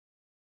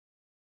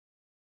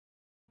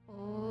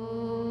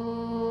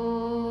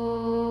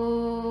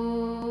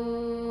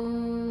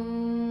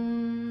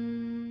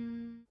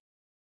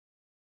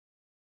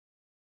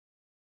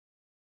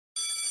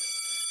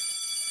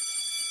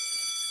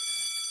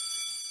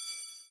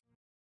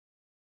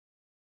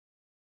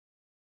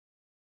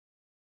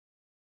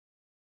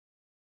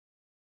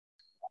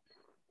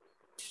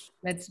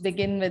Let's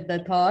begin with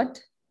the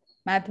thought.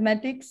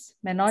 Mathematics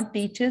may not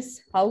teach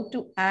us how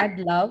to add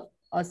love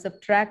or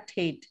subtract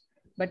hate,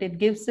 but it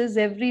gives us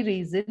every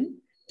reason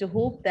to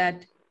hope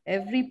that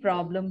every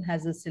problem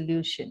has a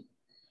solution.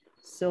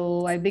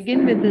 So I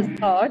begin with this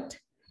thought.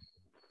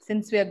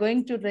 Since we are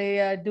going to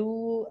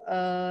do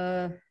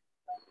a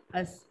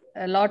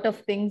lot of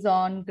things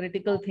on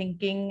critical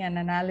thinking and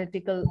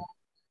analytical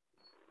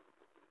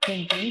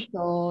thinking,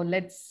 so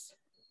let's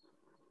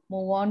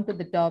move on to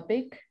the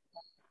topic.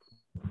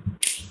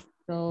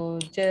 So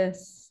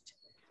just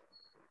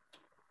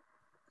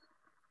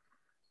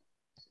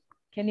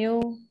can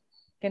you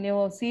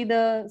see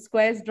the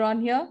squares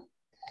drawn here?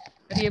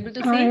 Are you able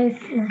to see?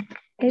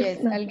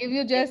 Yes, I'll give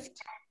you just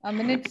a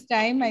minute's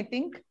time, I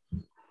think.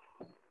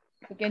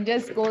 You can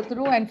just go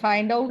through and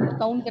find out,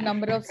 count the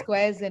number of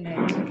squares in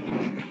it.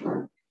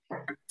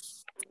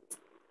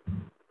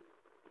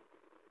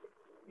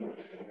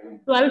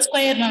 $12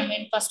 square, ma'am,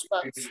 in first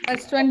box.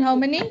 First one, how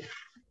many?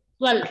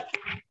 12.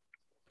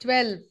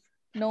 12.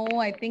 No,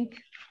 I think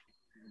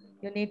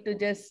you need to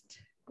just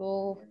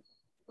go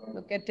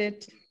look at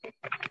it.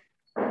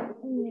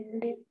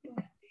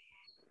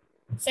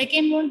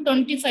 Second one,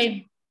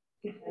 25.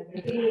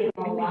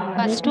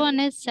 First one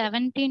is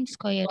 17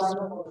 squares.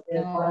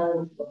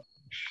 No.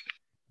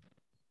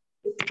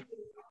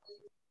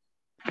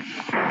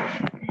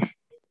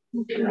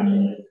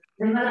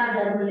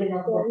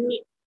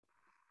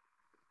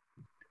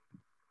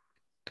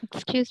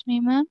 Excuse me,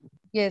 ma'am.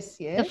 Yes,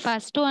 yes. The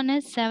first one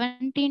is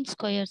 17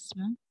 squares,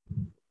 ma'am.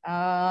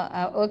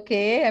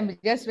 Okay, I'm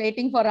just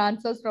waiting for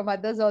answers from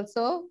others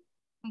also.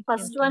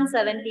 First one,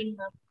 17,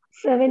 ma'am.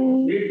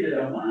 7.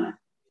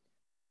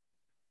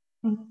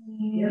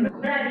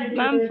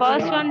 Ma'am,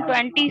 first one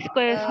 20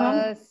 squares,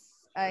 ma'am.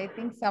 I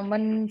think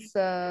someone's,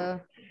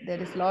 there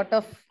is a lot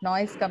of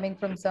noise coming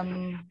from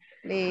some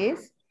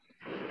place.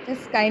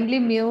 Just kindly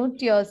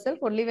mute yourself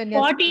only when you're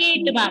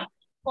 48, ma'am.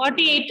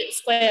 48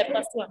 square,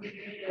 first one.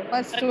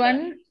 First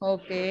one,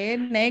 okay.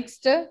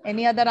 Next,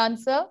 any other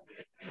answer?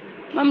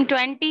 Ma'am,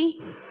 20.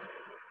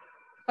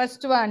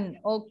 First one,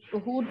 oh,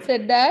 who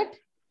said that?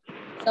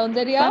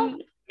 Soundarya?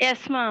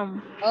 Yes,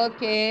 ma'am.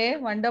 Okay,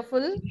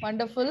 wonderful,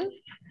 wonderful.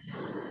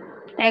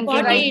 Thank That's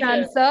you. the right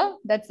answer.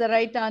 That's the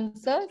right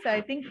answer. So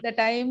I think the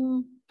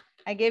time,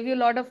 I gave you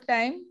a lot of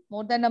time,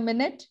 more than a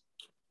minute,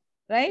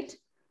 right?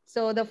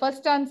 So the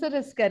first answer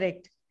is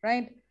correct,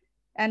 right?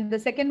 And the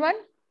second one?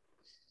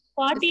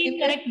 40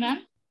 is correct,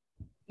 ma'am.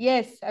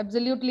 Yes,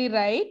 absolutely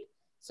right.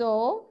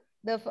 So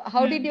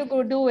how did you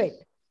go do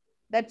it?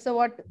 That's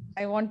what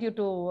I want you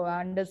to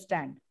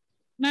understand.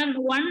 Ma'am,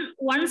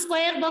 one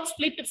square box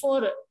split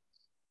 4.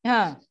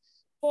 Yeah.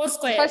 4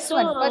 square. First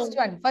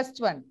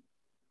one.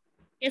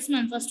 Yes,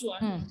 ma'am, first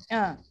one.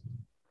 Yeah.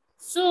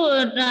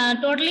 So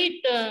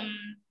totally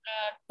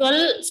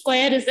 12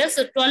 square is there.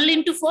 So 12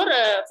 into 4,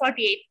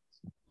 48.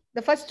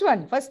 The first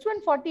one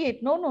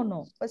 48.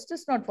 No. First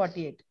is not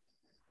 48.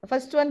 The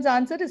first one's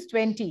answer is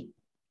 20.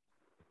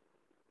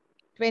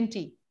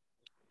 20.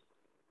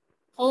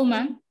 Oh,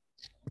 ma'am.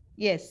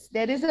 Yes,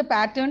 there is a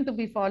pattern to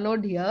be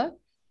followed here.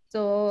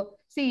 So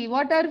see,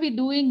 what are we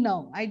doing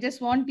now? I just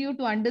want you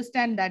to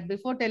understand that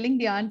before telling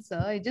the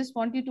answer, I just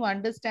want you to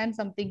understand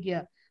something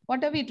here.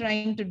 What are we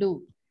trying to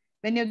do?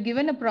 When you're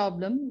given a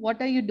problem, what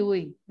are you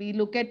doing? We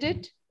look at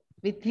it,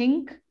 we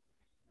think,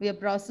 we are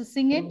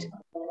processing it,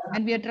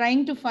 and we are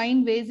trying to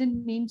find ways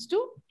and means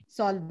to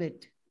solve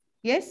it.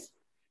 Yes?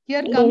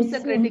 Here comes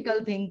the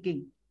critical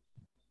thinking,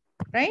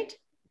 right?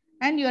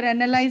 And you're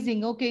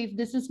analyzing, okay, if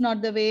this is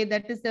not the way,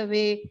 that is the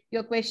way.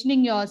 You're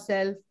questioning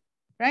yourself,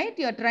 right?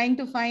 You're trying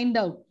to find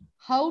out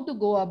how to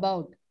go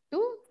about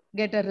to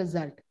get a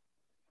result.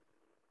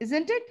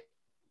 Isn't it?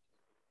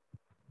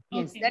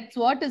 Yes, that's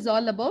what is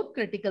all about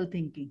critical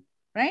thinking,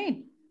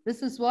 right?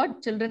 This is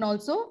what children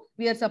also,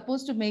 we are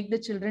supposed to make the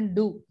children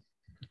do.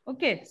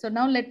 Okay, so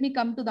now let me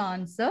come to the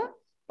answer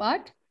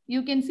part.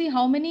 You can see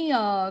how many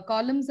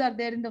columns are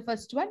there in the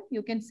first one.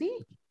 You can see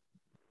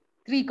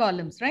 3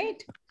 columns,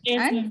 right?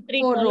 Yes, and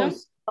 3 4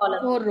 columns.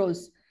 rows. 4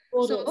 rows.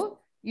 4 so rows.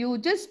 you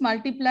just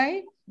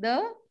multiply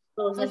the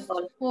first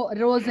 4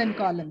 rows and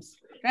columns,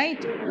 right?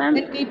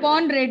 Then keep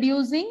on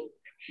reducing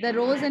the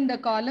rows and the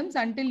columns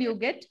until you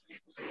get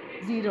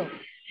 0.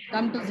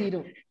 Come to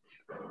 0.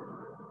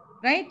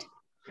 Right?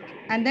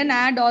 And then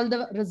add all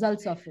the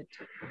results of it.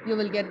 You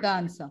will get the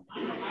answer.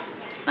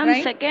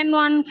 Right? Second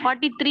one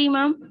 43,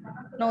 ma'am.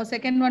 No,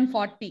 second one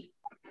 40.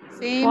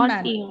 Same 40.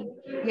 man.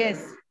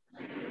 Yes.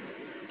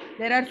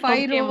 There are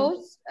 5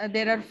 rows.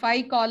 There are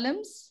 5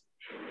 columns.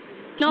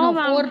 No,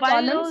 4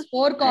 columns.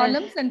 4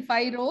 columns and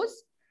 5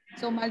 rows.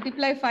 So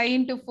multiply 5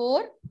 into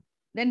 4.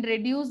 Then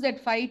reduce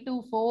that 5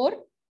 to 4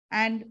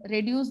 and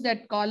reduce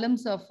that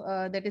columns of,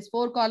 that is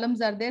 4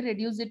 columns are there.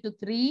 Reduce it to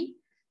 3.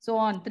 So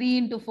on. 3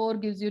 into 4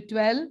 gives you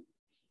 12.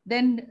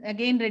 Then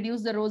again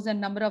reduce the rows and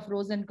number of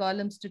rows and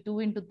columns to 2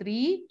 into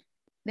 3.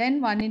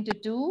 Then 1 into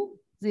 2,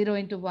 0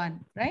 into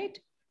 1, right?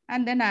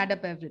 And then add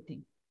up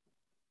everything.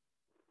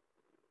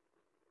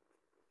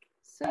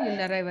 So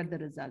you'll arrive at the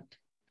result.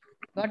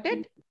 Got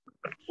it?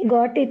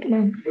 Got it,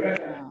 ma'am.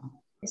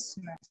 Yes,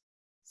 ma'am.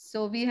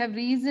 So we have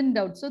reasoned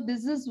out. So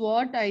this is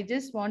what I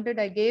just wanted.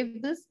 I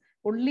gave this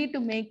only to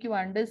make you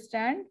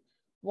understand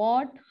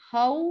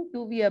how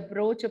do we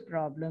approach a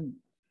problem.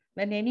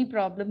 When any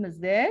problem is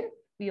there,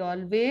 we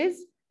always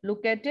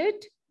look at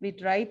it. We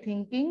try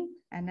thinking,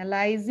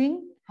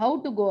 analyzing how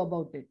to go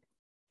about it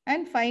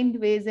and find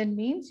ways and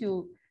means.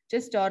 You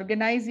just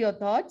organize your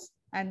thoughts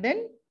and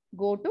then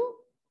go to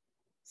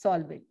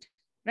solve it,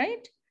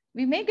 right?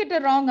 We make it a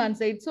wrong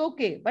answer. It's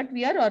okay, but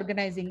we are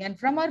organizing. And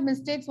from our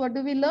mistakes, what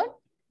do we learn?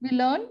 We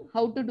learn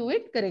how to do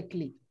it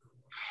correctly,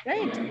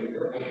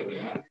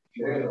 right?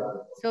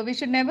 So we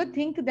should never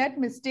think that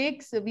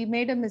mistakes, we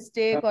made a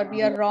mistake or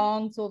we are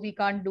wrong, so we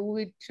can't do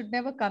it, should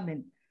never come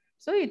in.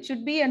 So it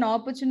should be an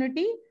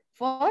opportunity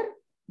for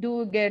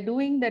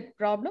doing that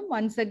problem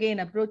once again,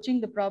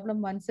 approaching the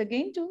problem once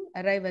again to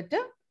arrive at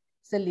a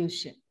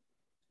solution.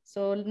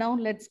 So now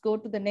let's go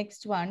to the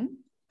next one.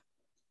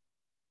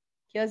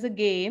 Here's a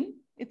game.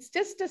 It's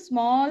just a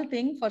small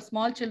thing for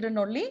small children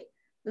only.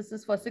 This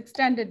is for 6th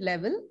standard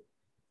level.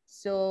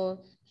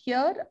 So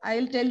here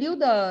I'll tell you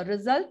the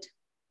result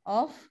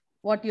of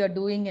what you're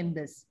doing in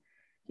this.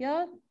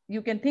 Here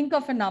you can think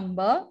of a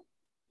number,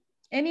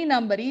 any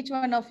number. Each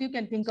one of you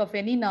can think of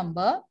any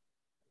number.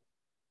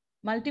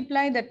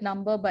 Multiply that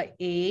number by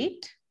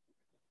 8.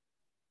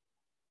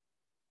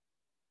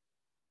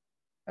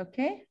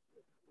 Okay.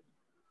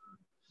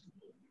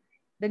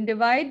 Then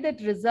divide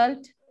that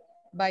result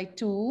by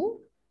 2.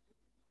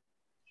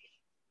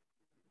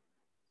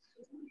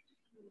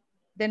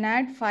 Then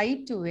add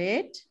 5 to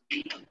it.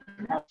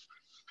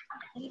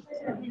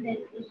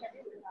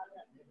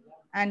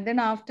 And then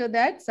after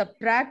that,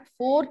 subtract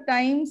 4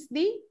 times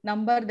the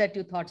number that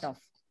you thought of.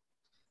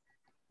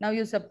 Now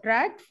you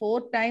subtract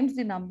 4 times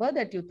the number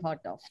that you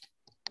thought of.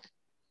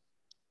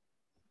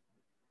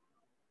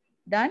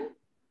 Done?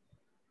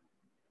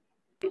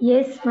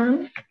 Yes,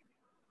 ma'am.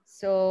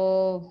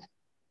 So,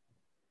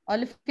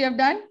 all of you have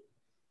done?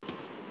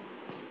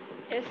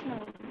 Yes,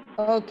 ma'am.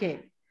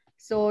 Okay.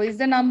 So, is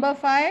the number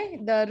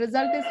 5? The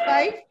result is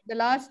 5, the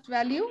last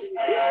value?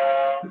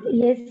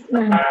 Yes,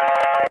 ma'am.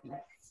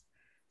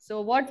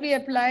 So, what we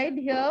applied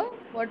here,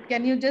 what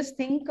can you just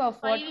think of?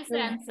 5 is the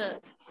answer.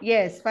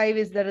 Yes, 5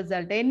 is the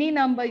result. Any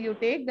number you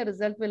take, the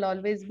result will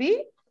always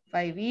be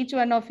 5. Each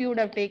one of you would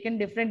have taken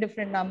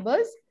different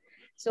numbers.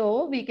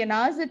 So we can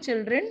ask the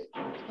children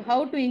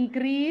how to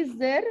increase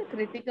their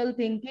critical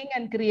thinking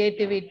and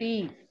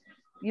creativity.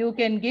 You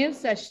can give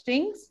such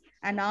things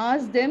and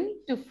ask them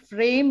to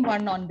frame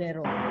one on their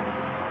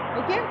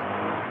own.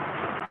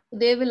 Okay?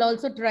 They will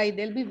also try.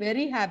 They'll be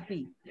very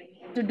happy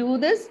to do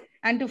this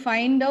and to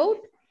find out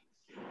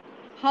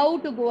how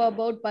to go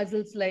about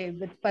puzzles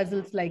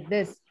like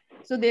this.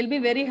 So they'll be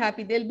very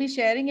happy. They'll be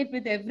sharing it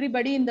with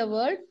everybody in the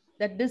world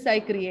that this I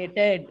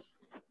created.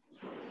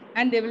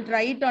 And they will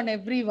try it on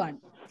everyone.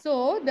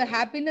 So the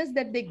happiness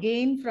that they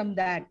gain from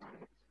that,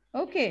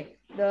 okay,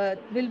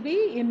 will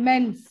be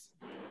immense.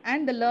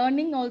 And the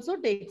learning also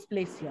takes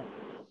place here.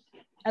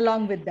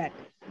 Along with that,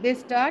 they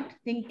start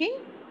thinking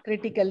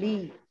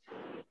critically,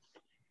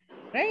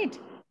 right?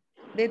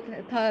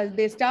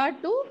 They start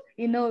to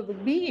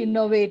be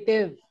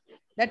innovative.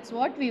 That's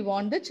what we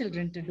want the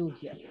children to do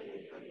here,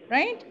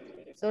 right?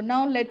 So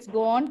now let's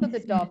go on to the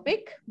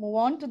topic, move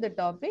on to the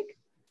topic.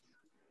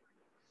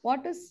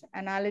 What is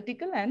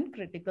analytical and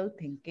critical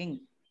thinking?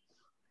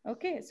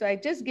 Okay, so I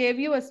just gave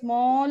you a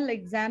small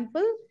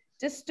example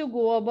just to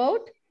go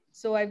about.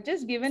 So I've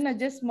just given a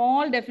just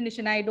small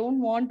definition. I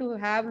don't want to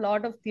have a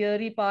lot of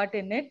theory part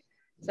in it.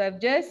 So I've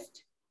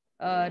just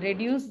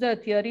reduced the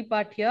theory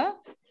part here.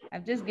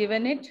 I've just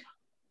given it.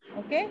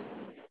 Okay,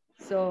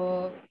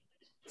 so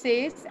it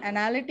says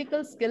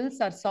analytical skills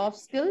are soft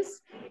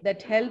skills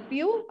that help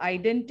you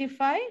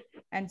identify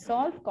and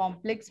solve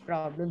complex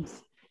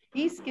problems.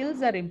 These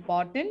skills are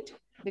important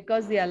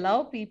because they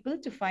allow people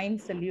to find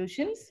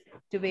solutions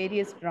to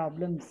various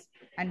problems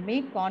and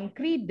make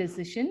concrete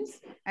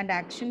decisions and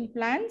action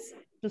plans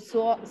to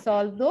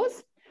solve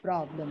those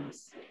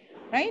problems,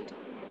 right?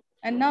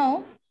 And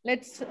now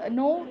let's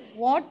know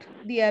what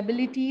the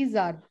abilities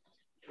are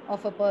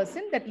of a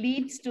person that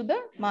leads to the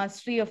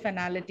mastery of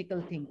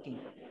analytical thinking,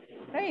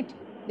 right?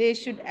 They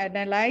should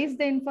analyze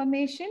the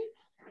information.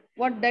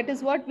 That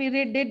is what we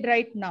did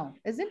right now,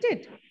 isn't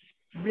it?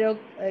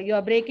 You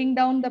are breaking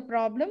down the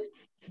problem,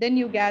 then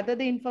you gather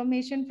the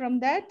information from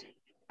that,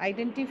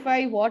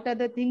 identify what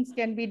other things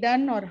can be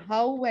done or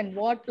how and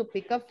what to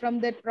pick up from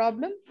that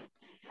problem,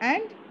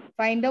 and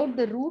find out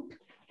the root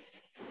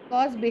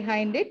cause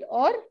behind it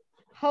or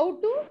how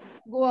to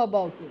go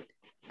about it,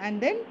 and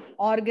then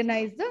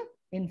organize the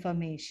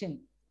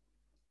information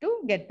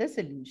to get the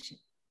solution,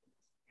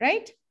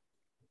 right?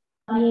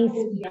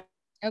 Yes.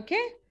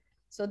 Okay,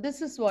 so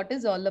this is what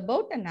is all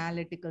about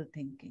analytical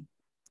thinking,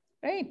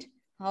 right?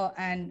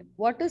 And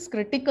what is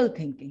critical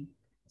thinking?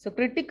 So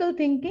critical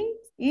thinking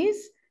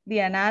is the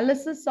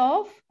analysis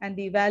of and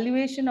the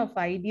evaluation of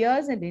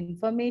ideas and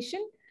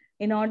information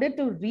in order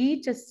to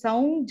reach a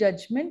sound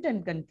judgment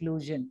and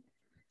conclusion.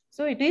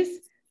 So it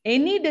is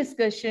any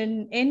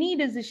discussion, any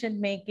decision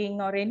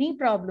making, or any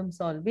problem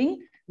solving,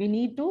 we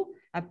need to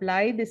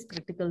apply this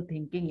critical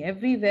thinking.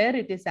 Everywhere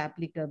it is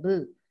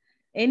applicable.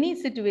 Any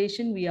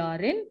situation we are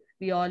in,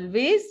 we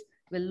always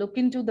will look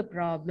into the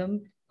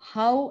problem,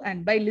 how,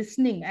 and by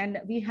listening. And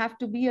we have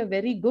to be a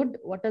very good,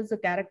 what is the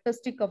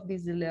characteristic of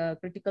these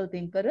critical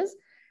thinkers?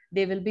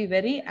 They will be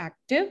very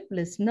active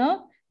listener.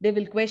 They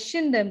will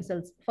question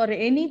themselves for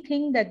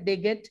anything that they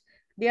get.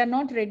 They are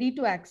not ready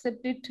to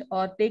accept it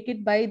or take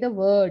it by the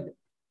word.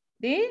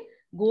 They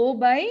go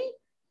by,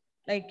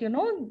 like,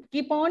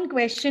 keep on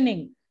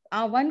questioning.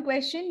 One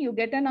question, you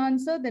get an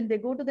answer, then they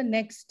go to the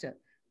next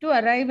to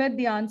arrive at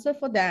the answer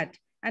for that.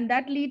 And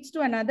that leads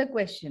to another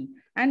question.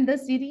 And the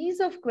series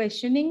of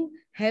questioning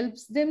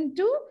helps them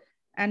to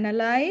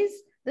analyze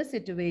the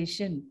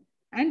situation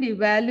and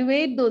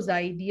evaluate those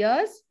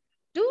ideas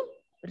to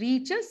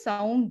reach a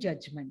sound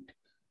judgment,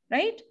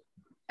 right?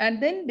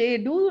 And then they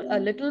do a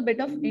little bit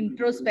of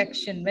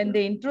introspection. When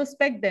they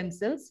introspect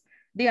themselves,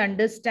 they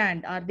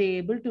understand, are they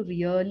able to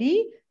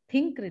really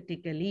think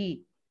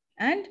critically?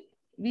 And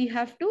we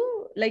have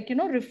to, like,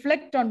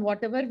 reflect on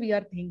whatever we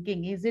are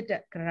thinking. Is it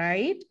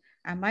right?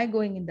 Am I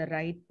going in the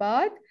right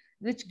path?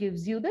 Which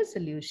gives you the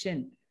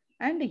solution.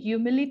 And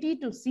humility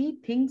to see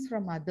things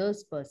from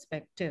others'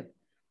 perspective.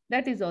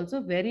 That is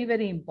also very,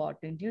 very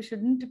important. You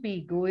shouldn't be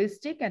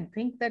egoistic and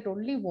think that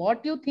only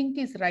what you think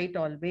is right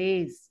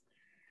always.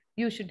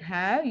 You should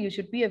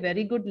be a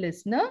very good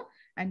listener,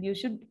 and you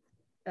should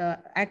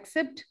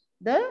accept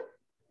the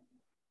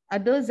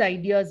others'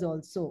 ideas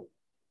also.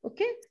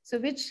 Okay, so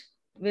which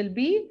will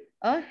be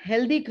a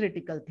healthy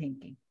critical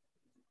thinking,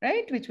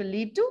 right? Which will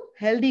lead to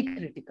healthy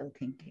critical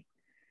thinking.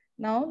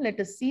 Now let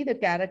us see the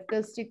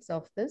characteristics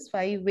of this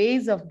 5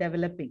 ways of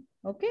developing,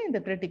 okay,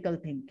 the critical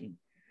thinking.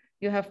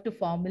 You have to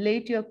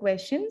formulate your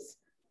questions,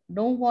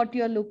 know what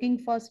you're looking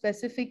for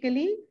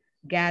specifically,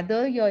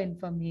 gather your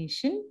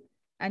information,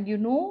 and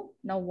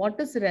now what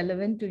is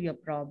relevant to your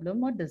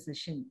problem or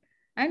decision,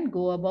 and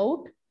go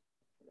about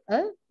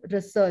a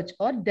research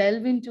or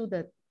delve into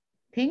the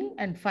thing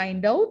and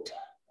find out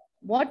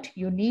what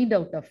you need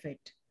out of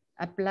it.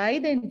 Apply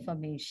the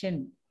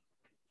information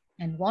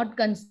and what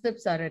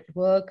concepts are at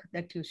work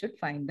that you should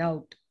find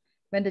out.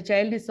 When the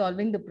child is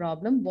solving the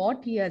problem,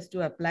 what he has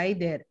to apply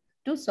there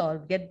to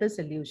solve, get the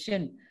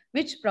solution,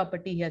 which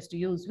property he has to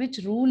use, which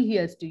rule he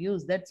has to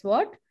use. That's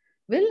what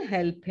will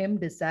help him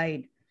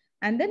decide.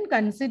 And then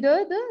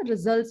consider the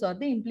results or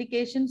the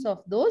implications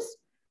of those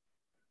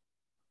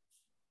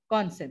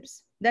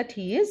concepts that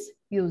he is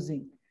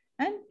using,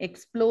 and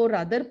explore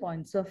other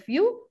points of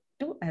view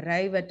to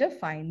arrive at a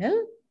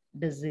final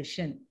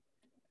decision,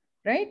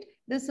 right?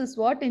 This is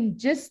what in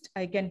gist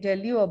I can tell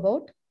you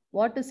about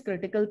what is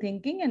critical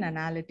thinking and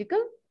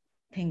analytical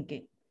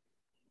thinking,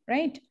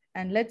 right?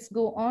 And let's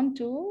go on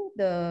to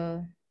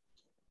the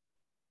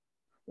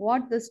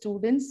what the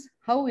students,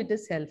 how it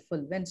is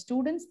helpful. When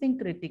students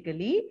think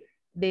critically,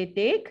 they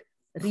take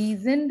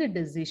reasoned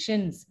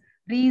decisions.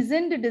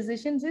 Reasoned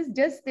decisions is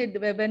just that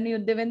when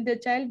the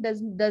child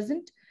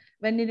doesn't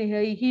when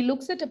he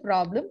looks at a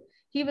problem,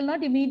 he will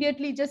not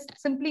immediately just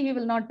simply, he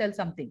will not tell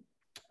something.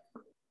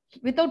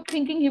 Without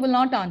thinking, he will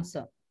not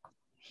answer.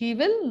 He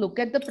will look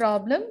at the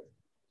problem.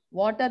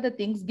 What are the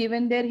things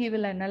given there? He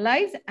will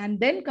analyze and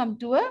then come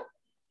to a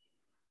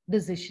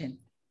decision.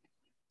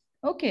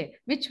 Okay,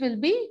 which will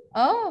be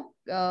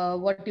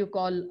what you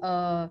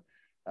call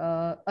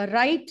a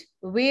right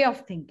way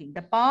of thinking.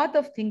 The path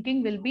of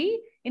thinking will be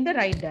in the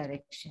right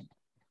direction.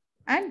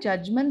 And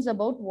judgments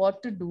about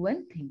what to do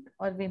and think,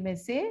 or we may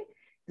say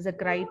is a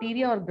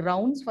criteria or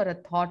grounds for a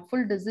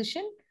thoughtful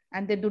decision,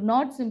 and they do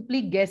not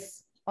simply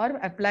guess or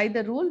apply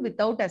the rule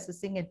without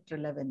assessing its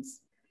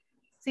relevance.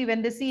 See,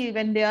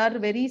 when they are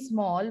very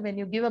small, when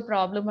you give a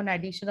problem on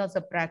addition or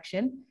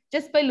subtraction,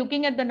 just by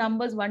looking at the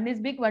numbers, one is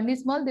big, one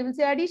is small, they will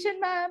say addition,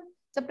 ma'am,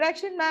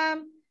 subtraction,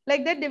 ma'am.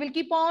 Like that, they will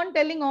keep on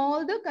telling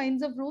all the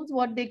kinds of rules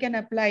what they can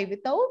apply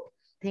without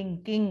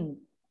thinking.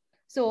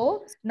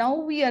 So now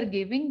we are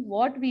giving,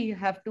 what we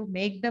have to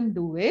make them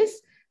do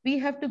is, we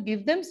have to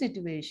give them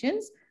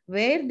situations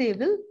where they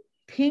will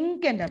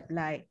think and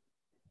apply.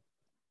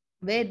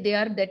 Where they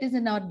are, that is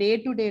in our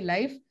day-to-day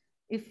life.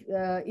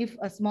 If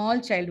a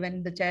small child,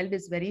 when the child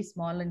is very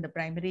small in the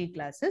primary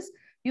classes,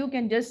 you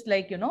can just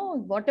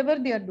whatever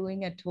they are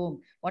doing at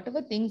home,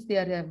 whatever things they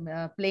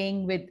are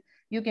playing with,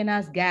 you can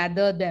ask,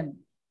 gather them,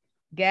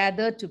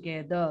 gather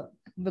together,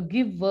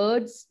 give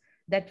words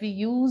that we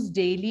use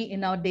daily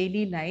in our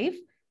daily life,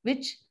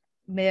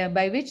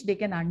 by which they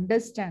can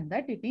understand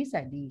that it is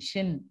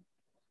addition.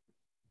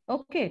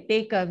 Okay,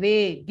 take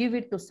away, give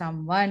it to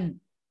someone,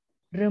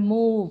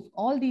 remove.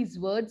 All these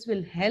words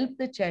will help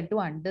the child to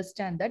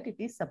understand that it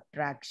is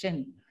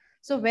subtraction.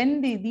 So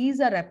when these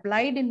are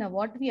applied in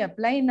what we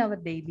apply in our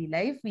daily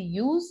life, we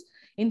use,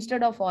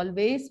 instead of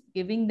always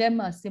giving them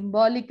a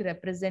symbolic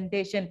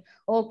representation.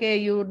 Okay,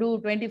 you do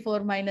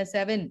 24 minus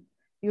 7.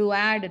 You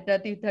add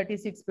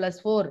 36 plus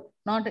 4.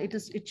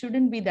 It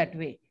shouldn't be that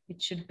way.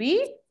 It should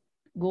be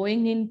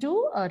going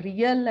into a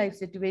real life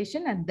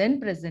situation and then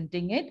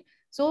presenting it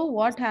So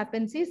what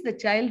happens is the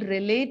child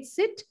relates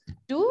it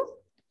to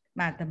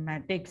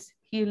mathematics.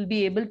 He will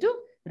be able to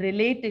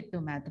relate it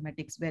to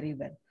mathematics very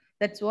well.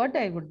 That's what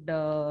I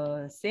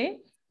would say.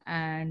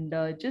 And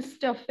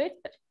just of it,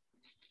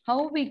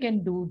 how we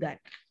can do that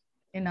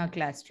in our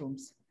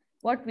classrooms.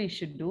 What we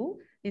should do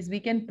is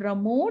we can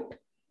promote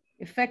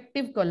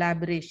effective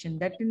collaboration.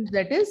 That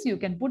is, you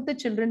can put the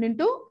children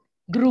into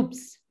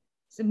groups.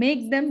 So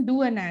make them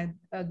do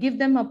give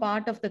them a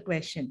part of the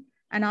question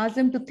and ask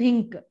them to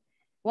think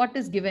what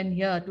is given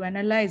here, to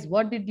analyze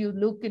what did you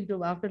look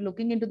into after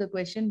looking into the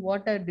question,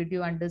 what did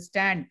you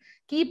understand.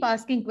 Keep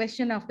asking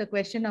question after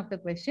question after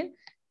question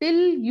till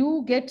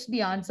you get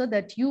the answer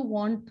that you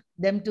want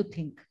them to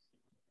think.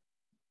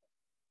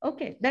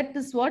 Okay, that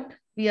is what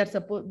we are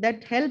supposed,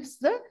 that helps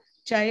the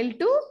child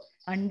to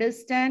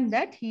understand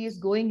that he is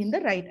going in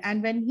the right.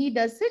 And when he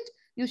does it,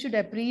 you should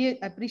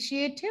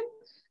appreciate him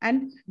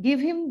and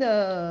give him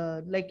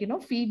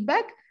the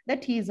feedback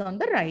that he is on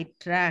the right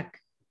track.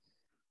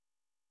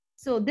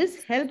 So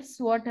this helps,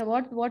 what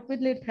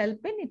will it help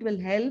in? It will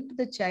help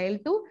the child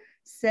to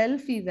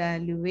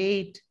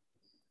self-evaluate.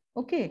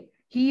 Okay,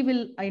 he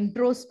will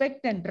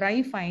introspect and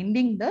try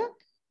finding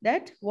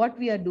that what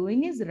we are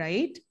doing is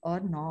right or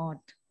not.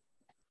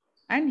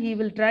 And he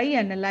will try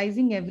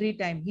analyzing every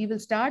time. He will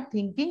start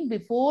thinking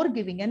before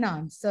giving an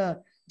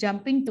answer,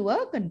 jumping to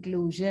a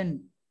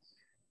conclusion.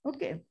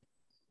 Okay.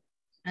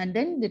 And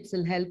then it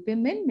will help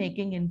him in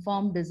making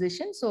informed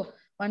decisions. So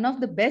one of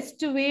the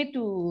best way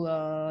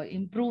to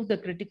improve the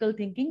critical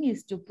thinking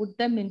is to put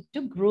them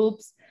into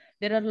groups.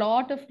 There are a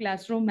lot of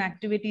classroom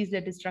activities,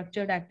 that is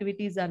structured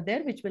activities are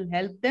there, which will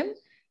help them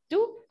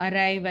to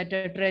arrive at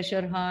a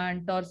treasure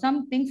hunt or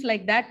some things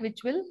like that,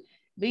 which will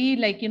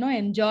be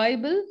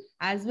enjoyable,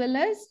 as well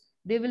as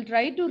they will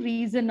try to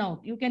reason out.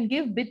 You can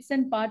give bits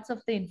and parts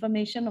of the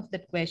information of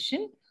that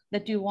question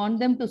that you want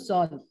them to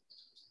solve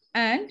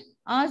and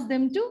ask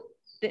them to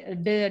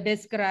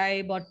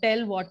describe or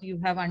tell what you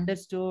have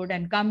understood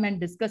and come and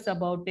discuss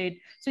about it.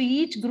 So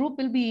each group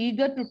will be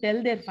eager to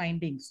tell their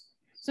findings.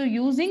 So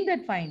using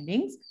that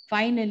findings,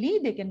 finally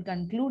they can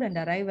conclude and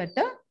arrive at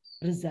a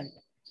result.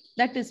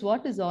 That is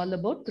what is all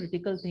about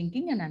critical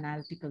thinking and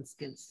analytical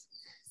skills,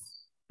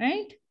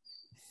 right?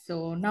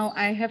 So now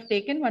I have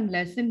taken one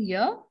lesson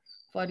here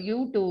for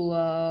you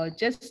to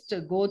just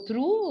go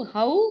through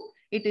how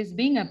it is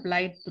being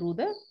applied through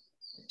the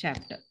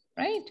chapter,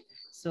 right?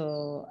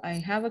 So I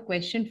have a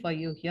question for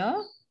you here.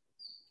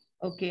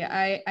 Okay,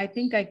 I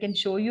think I can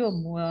show you,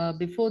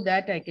 before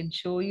that, I can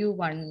show you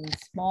one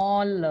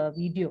small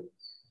video.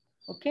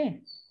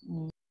 Okay.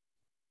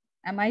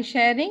 Am I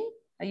sharing?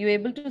 Are you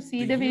able to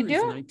see the year video?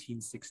 is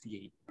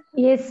 1968.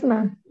 Yes,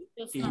 ma'am.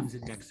 Games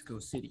in Mexico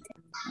City.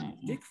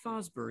 Dick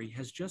Fosbury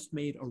has just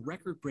made a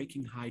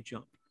record-breaking high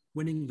jump,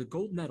 winning the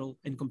gold medal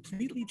and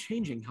completely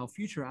changing how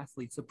future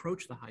athletes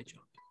approach the high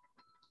jump.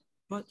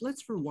 But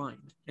let's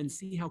rewind and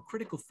see how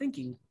critical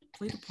thinking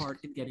played a part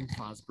in getting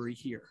Fosbury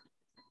here.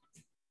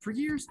 For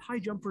years, high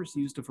jumpers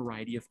used a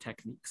variety of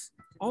techniques,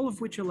 all of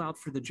which allowed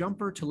for the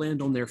jumper to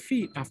land on their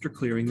feet after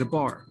clearing the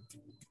bar.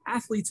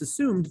 Athletes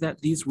assumed that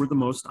these were the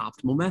most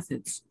optimal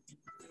methods.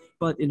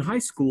 But in high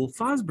school,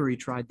 Fosbury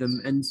tried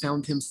them and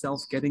found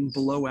himself getting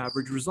below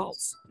average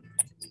results.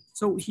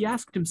 So he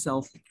asked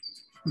himself,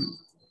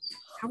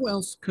 how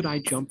else could I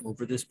jump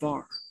over this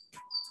bar?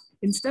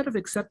 Instead of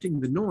accepting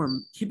the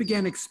norm, he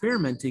began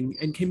experimenting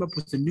and came up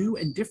with a new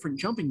and different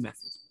jumping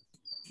method.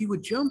 He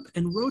would jump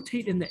and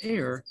rotate in the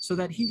air so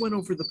that he went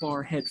over the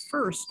bar head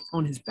first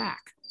on his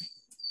back.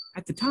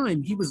 At the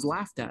time, he was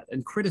laughed at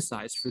and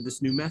criticized for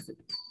this new method.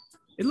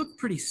 It looked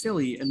pretty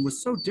silly and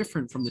was so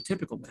different from the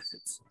typical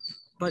methods.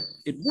 But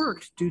it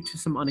worked due to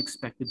some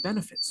unexpected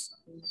benefits.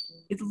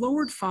 It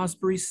lowered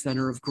Fosbury's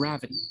center of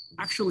gravity,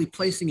 actually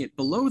placing it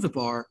below the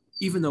bar,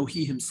 even though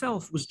he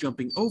himself was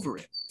jumping over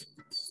it.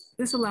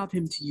 This allowed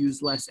him to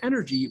use less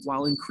energy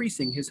while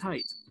increasing his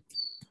height.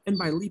 And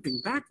by leaping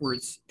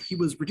backwards, he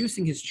was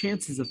reducing his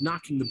chances of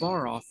knocking the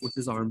bar off with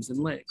his arms and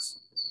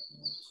legs.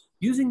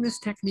 Using this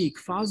technique,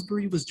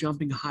 Fosbury was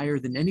jumping higher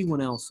than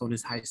anyone else on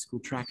his high school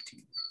track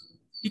team.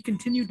 He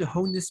continued to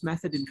hone this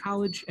method in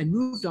college and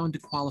moved on to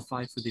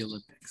qualify for the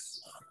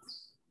Olympics.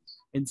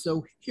 And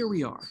so here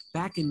we are,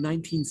 back in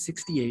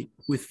 1968,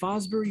 with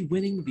Fosbury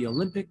winning the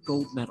Olympic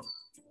gold medal.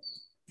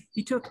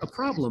 He took a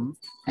problem,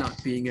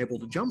 not being able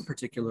to jump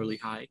particularly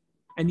high,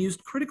 and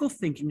used critical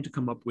thinking to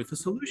come up with a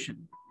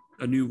solution,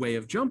 a new way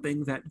of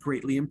jumping that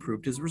greatly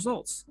improved his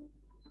results.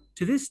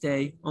 To this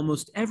day,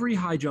 almost every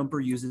high jumper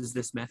uses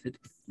this method,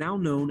 now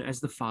known as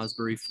the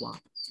Fosbury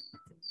flop.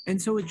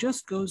 And so it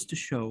just goes to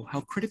show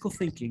how critical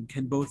thinking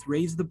can both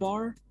raise the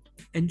bar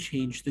and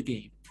change the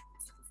game.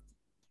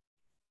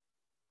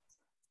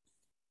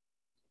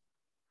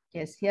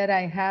 Yes, here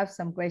I have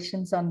some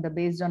questions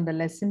based on the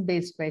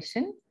lesson-based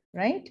question,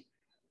 right?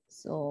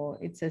 So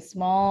it's a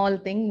small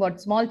thing.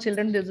 What small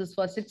children, this is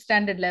for 6th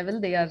standard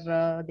level,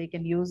 they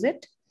can use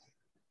it.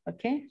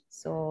 Okay,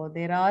 so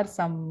there are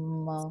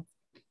some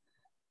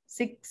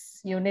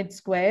 6 unit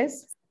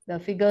squares. The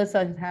figures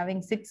are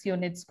having 6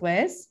 unit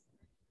squares,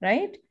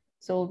 right?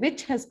 So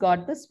which has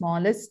got the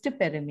smallest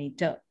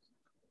perimeter?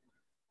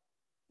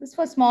 This is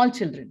for small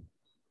children.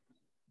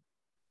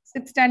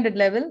 6th standard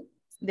level,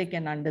 they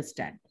can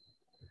understand.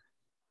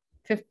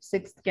 5th,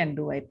 6th can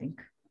do, I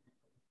think.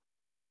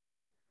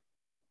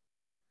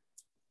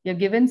 You're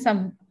given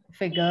some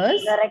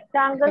figures. The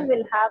rectangle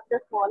will have the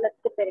smallest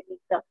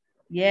perimeter.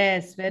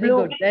 Yes, very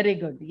Blue. good, very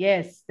good.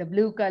 Yes, the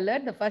blue color,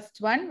 the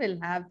first one will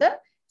have the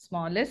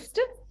smallest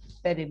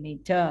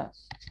perimeter.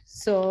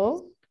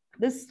 So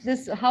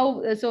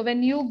so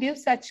when you give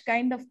such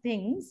kind of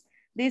things,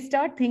 they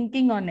start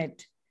thinking on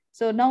it.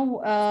 So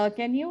now,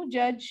 can you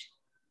judge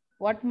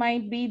what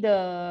might be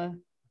the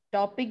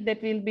topic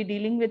that we'll be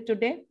dealing with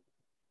today?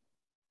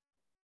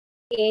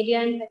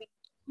 Area and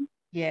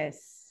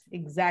Yes,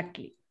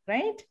 exactly,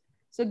 right?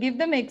 So give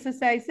them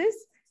exercises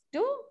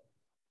to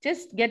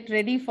just get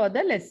ready for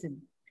the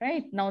lesson,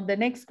 right? Now the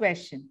next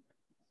question.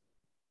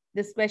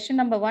 This question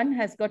number 1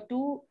 has got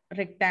 2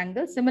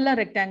 rectangles, similar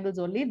rectangles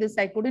only. This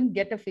I couldn't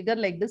get a figure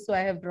like this, so I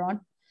have drawn.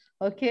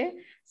 Okay,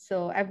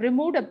 so I've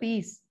removed a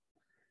piece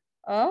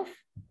of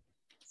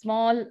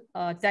small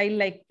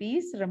tile-like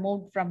piece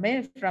removed from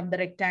the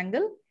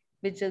rectangle,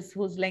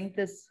 whose length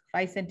is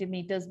 5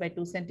 centimeters by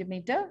 2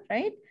 centimeter,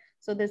 right?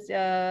 So this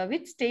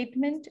which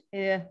statement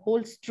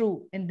holds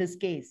true in this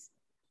case?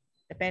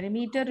 The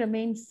perimeter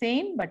remains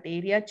same, but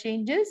area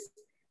changes.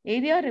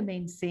 Area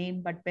remains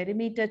same, but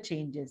perimeter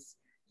changes.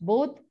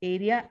 Both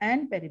area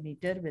and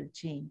perimeter will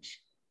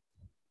change.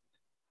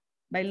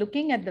 By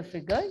looking at the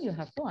figure, you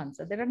have to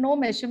answer. There are no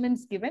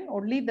measurements given,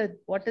 only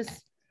what is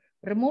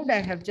removed.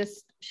 I have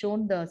just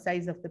shown the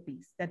size of the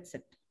piece. That's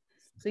it.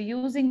 So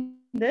using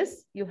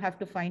this, you have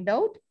to find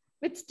out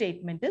which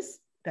statement is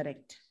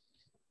correct.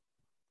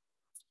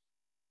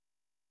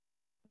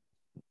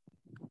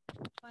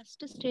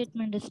 First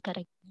statement is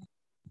correct.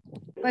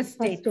 First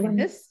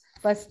statement is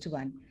first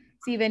one.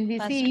 See, when we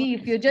First see, one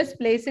if you just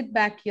place it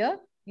back here,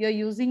 you're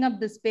using up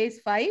the space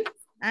 5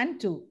 and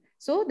 2.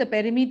 So the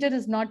perimeter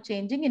is not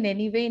changing in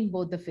any way in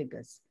both the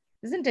figures,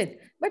 isn't it?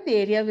 But the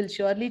area will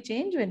surely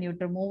change when you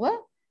remove a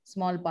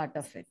small part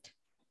of it.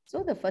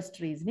 So the first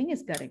reasoning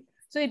is correct.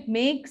 So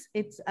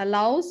it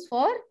allows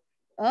for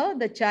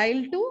the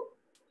child to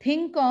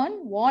think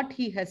on what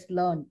he has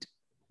learned.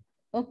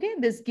 Okay,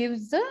 this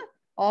gives the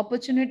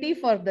opportunity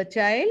for the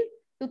child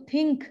to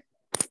think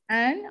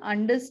and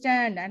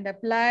understand and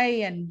apply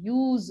and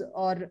use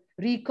or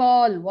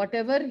recall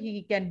whatever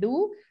he can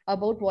do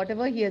about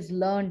whatever he has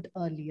learned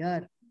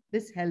earlier.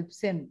 This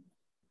helps him.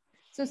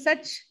 So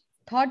such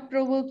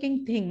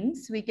thought-provoking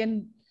things we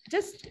need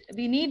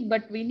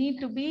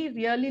to be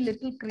really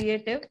little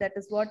creative. That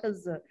is what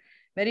is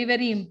very,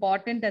 very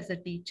important as a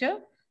teacher.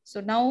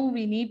 So now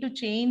we need to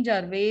change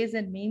our ways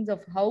and means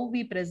of how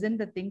we present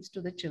the things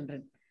to the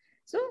children.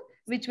 So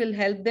which will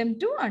help them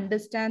to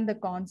understand the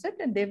concept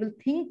and they will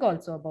think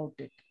also about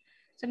it.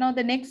 So now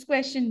the next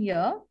question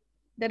here,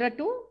 there are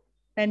 2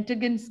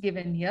 pentagons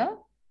given here.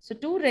 So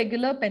 2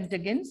 regular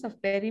pentagons of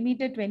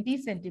perimeter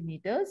 20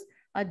 centimeters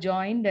are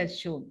joined as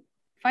shown.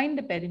 Find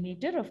the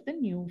perimeter of the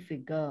new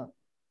figure.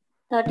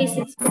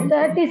 36.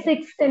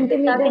 36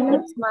 centimeter.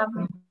 36,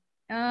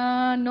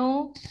 ma'am.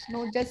 No,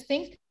 just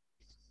think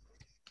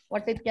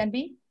what it can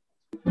be.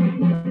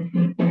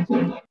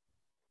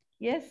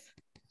 Yes.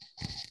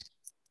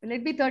 Will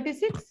it be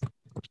 36?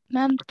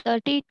 Ma'am,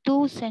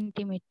 32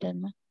 centimeter.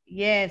 Ma'am.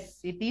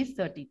 Yes, it is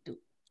 32,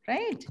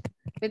 right?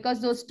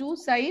 Because those 2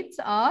 sides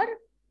are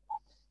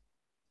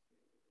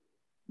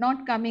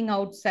not coming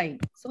outside.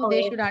 So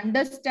they should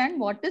understand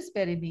what is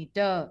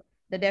perimeter.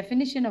 The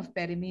definition of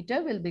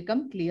perimeter will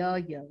become clear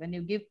here. When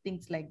you give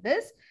things like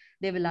this,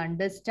 they will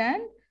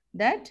understand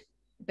that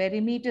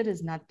perimeter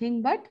is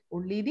nothing but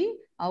only the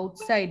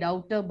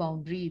outer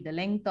boundary, the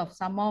length of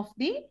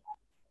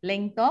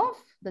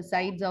the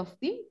sides of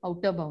the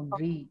outer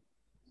boundary,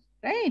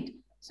 right?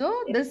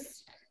 So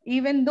this,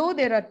 even though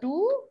there are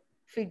 2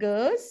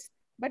 figures,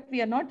 but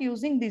we are not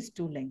using these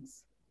 2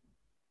 lengths.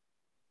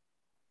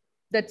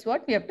 That's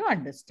what we have to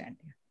understand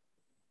here.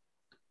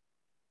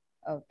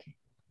 Okay.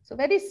 So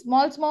very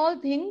small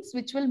things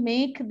which will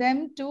make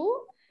them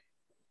to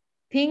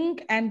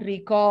think and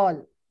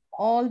recall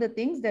all the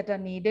things that are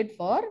needed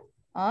for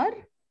our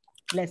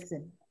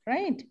lesson,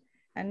 right?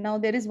 And now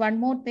there is one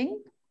more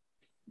thing.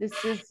 This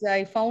is,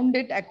 I found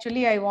it,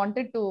 actually I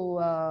wanted to,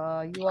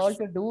 you all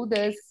to do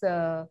this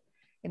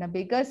in a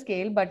bigger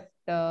scale, but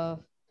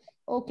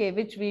okay,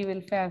 which we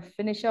will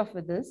finish off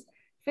with this.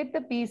 Fit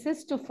the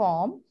pieces to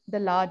form the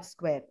large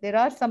square. There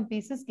are some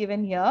pieces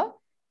given here,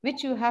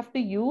 which you have to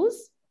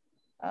use.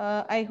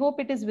 I hope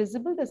it is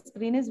visible. The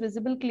screen is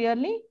visible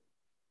clearly.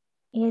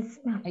 Yes,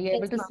 ma'am. Are you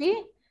able to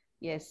see?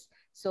 Yes.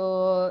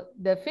 So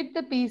fit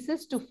the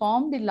pieces to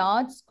form the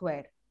large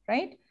square,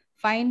 right?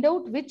 Find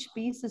out which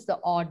piece is the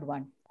odd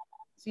one.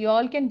 So you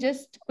all can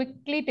just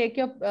quickly take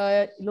your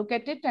look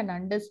at it and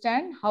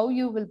understand how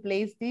you will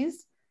place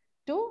these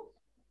to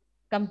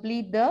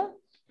complete the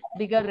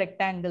bigger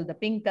rectangle, the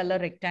pink color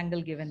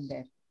rectangle given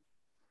there.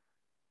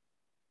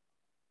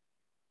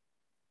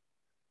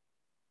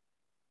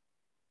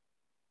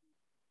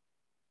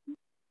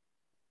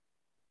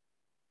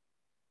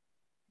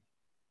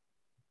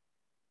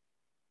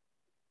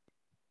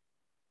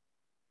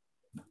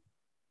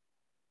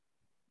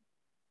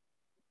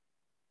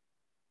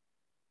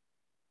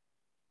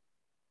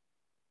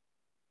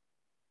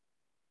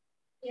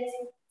 I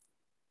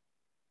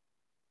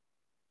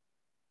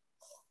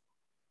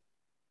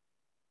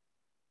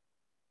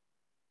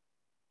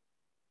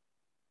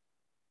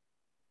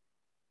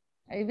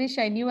wish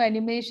I knew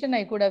animation.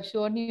 I could have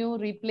shown you,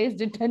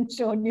 replaced it and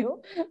shown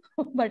you,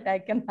 but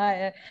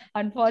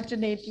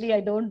unfortunately, I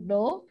don't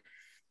know.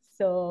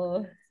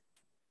 So,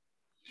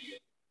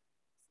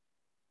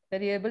 are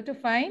you able to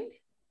find?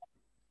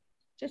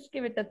 Just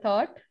give it a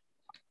thought.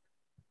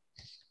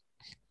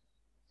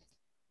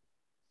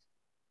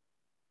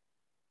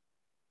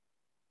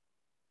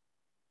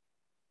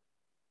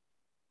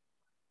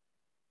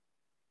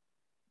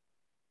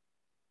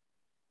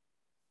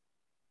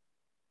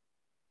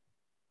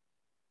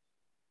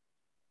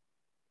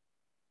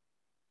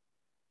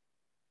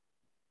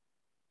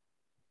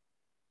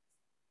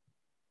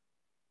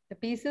 The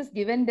pieces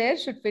given there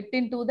should fit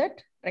into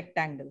that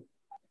rectangle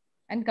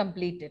and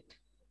complete it.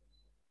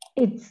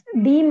 It's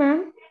D,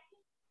 ma'am.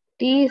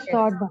 D is Yes.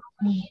 thought box.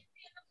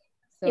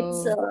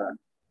 So,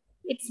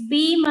 It's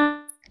B,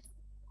 ma'am.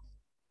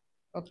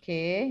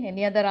 okay.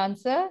 Any other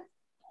answer?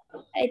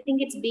 I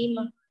think it's B,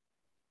 ma'am.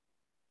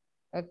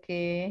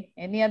 Okay.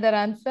 Any other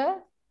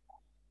answer?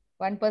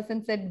 One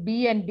person said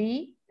B and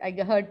D. I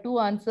heard two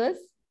answers.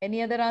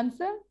 Any other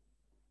answer?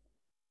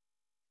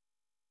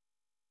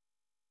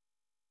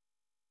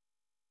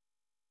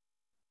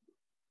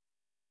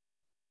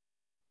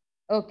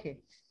 Okay.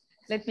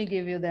 Let me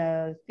give you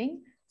the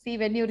thing. See,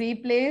 when you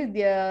replace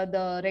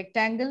the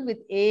rectangle with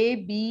A,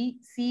 B,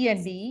 C,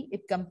 and D,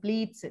 it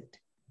completes it.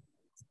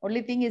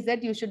 Only thing is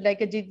that you should,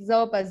 like a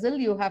jigsaw puzzle,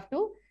 you have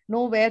to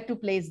know where to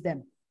place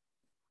them.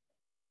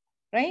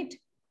 Right?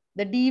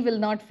 The D will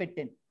not fit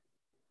in.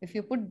 If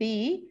you put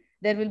D,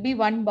 there will be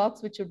one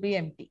box which would be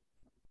empty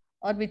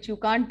or which you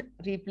can't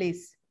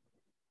replace.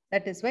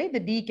 That is why the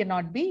D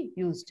cannot be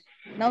used.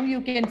 Now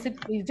you can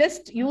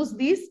just use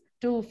these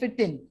to fit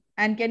in.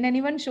 And can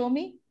anyone show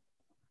me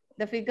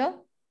the figure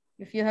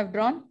if you have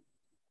drawn?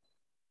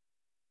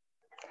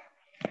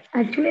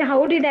 Actually,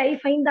 how did I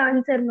find the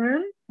answer,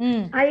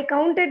 ma'am? I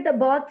counted the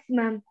box,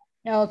 ma'am.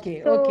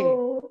 Okay, So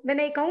okay. when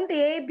I count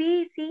A,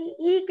 B, C,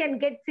 E can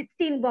get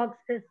 16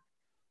 boxes.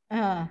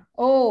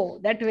 Oh,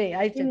 that way.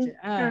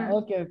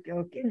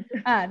 Okay.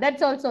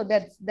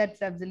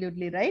 That's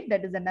absolutely right.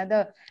 That is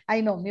another,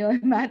 I know,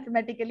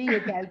 mathematically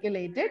you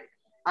calculate it.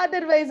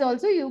 Otherwise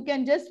also you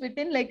can just fit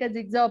in like a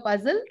jigsaw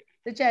puzzle,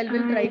 which I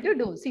will try to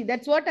do. See,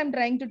 that's what I'm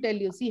trying to tell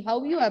you. See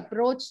how you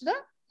approach the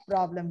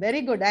problem.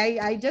 Very good.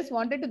 I just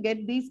wanted to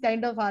get these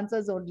kind of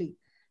answers only.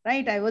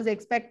 Right? I was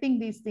expecting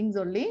these things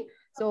only.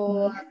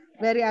 So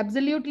very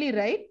absolutely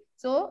right.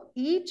 So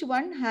each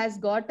one has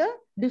got a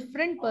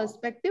different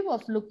perspective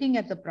of looking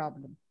at the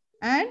problem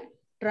and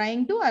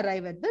trying to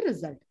arrive at the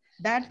result.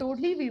 That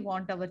totally we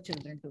want our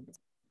children to do.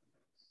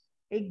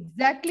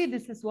 Exactly,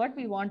 this is what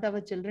we want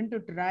our children to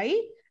try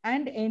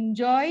and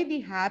enjoy the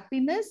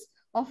happiness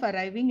of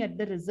arriving at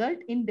the result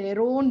in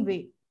their own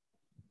way.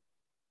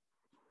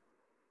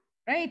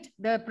 Right?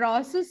 The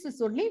process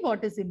is only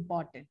what is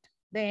important.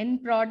 The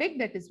end product,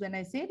 that is when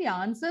I say the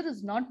answer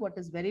is not what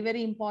is very,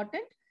 very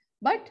important,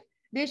 but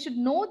they should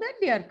know that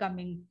they are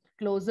coming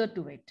closer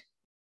to it.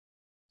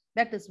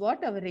 That is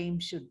what our aim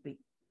should be.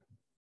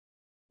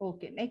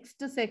 Okay,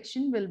 next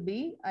section will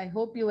be, I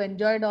hope you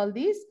enjoyed all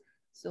these.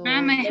 So,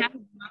 Ma'am, I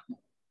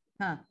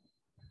have.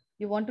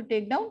 You want to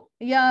take down?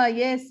 Yeah,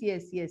 yes.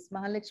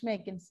 Mahalakshmi, I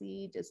can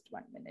see, just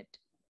 1 minute.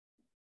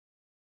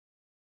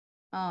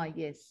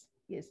 Yes.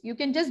 You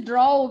can just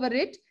draw over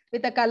it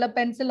with a color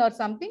pencil or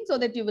something so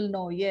that you will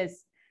know.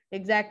 Yes,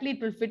 exactly.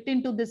 It will fit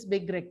into this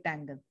big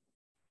rectangle,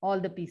 all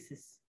the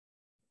pieces.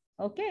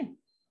 Okay.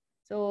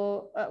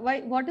 So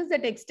what is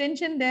that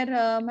extension there,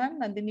 ma'am?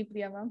 Nandini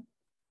Priya, ma'am?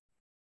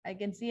 I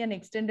can see an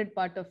extended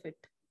part of it.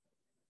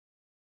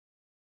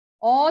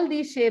 All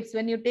these shapes,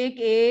 when you take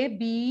A,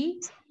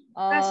 B,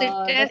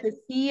 that is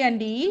C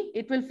and E,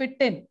 it will fit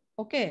in.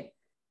 Okay.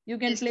 You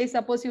can place,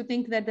 suppose you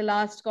think that the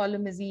last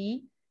column is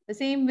E. The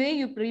same way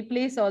you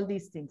replace all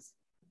these things.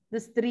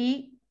 This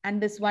 3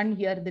 and this one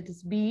here, that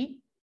is B.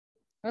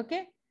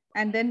 Okay.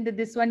 And then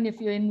this one,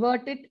 if you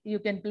invert it, you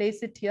can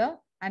place it here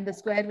and the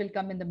square will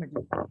come in the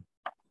middle.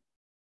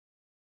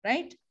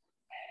 Right?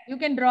 You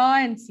can draw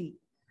and see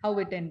how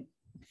it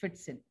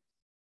fits in.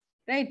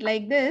 Right,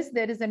 like this,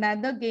 there is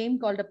another game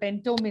called a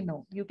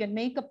pentomino. You can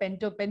make a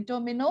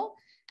pentomino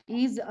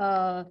is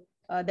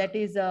that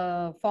is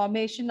a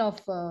formation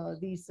of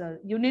these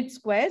unit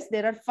squares.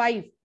 There are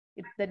 5.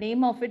 The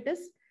name of it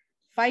is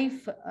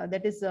 5.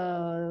 That is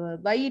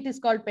why it is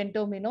called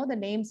pentomino. The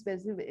name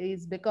specific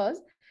is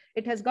because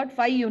it has got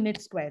 5 unit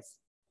squares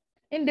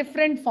in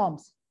different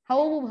forms.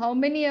 How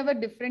many ever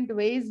different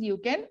ways you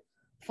can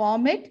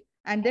form it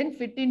and then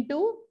fit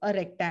into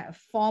a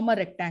form a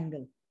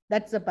rectangle.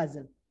 That's the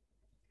puzzle.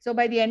 So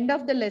by the end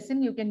of the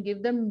lesson, you can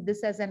give them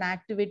this as an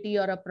activity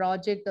or a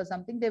project or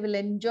something. They will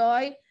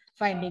enjoy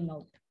finding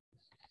out.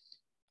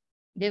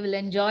 They will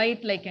enjoy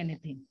it like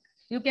anything.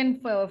 You can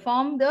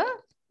form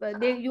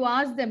you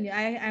ask them,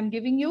 I am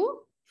giving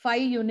you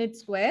 5 unit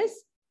squares.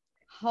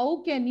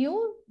 How can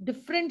you,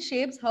 different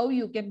shapes, how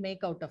you can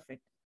make out of it?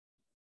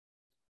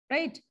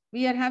 right?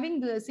 We are having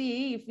the,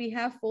 see, if we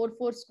have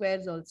 4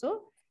 squares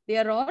also, they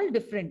are all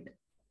different.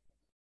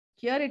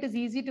 Here it is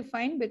easy to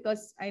find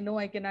because I know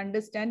I can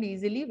understand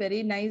easily,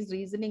 very nice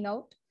reasoning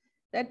out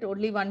that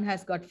only one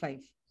has got 5,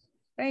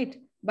 right?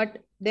 But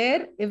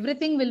there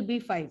everything will be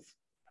 5.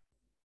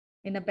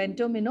 In a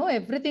pentomino,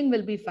 everything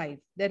will be 5.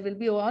 There will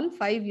be all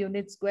 5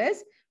 unit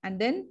squares, and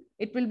then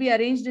it will be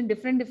arranged in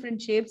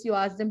different shapes. You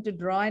ask them to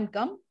draw and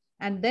come,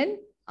 and then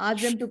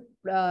ask them to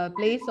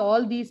place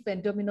all these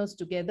pentominos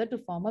together to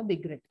form a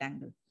big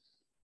rectangle.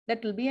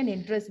 That will be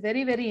an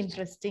very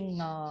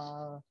interesting,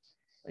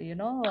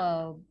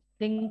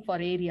 thing for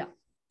area,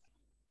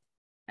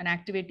 an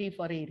activity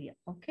for area.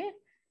 Okay,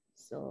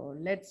 so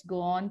let's go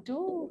on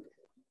to,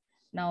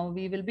 now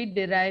we will be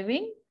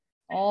deriving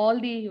all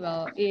the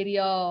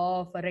area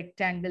of a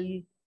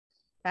rectangle,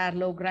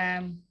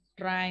 parallelogram,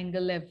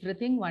 triangle,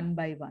 everything one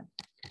by one,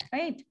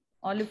 right?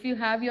 All of you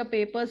have your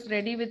papers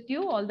ready with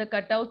you? All the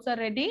cutouts are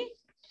ready?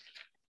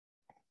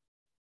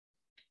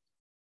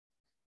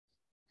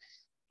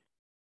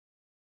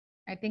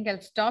 I think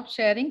I'll stop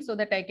sharing so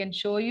that I can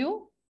show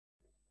you.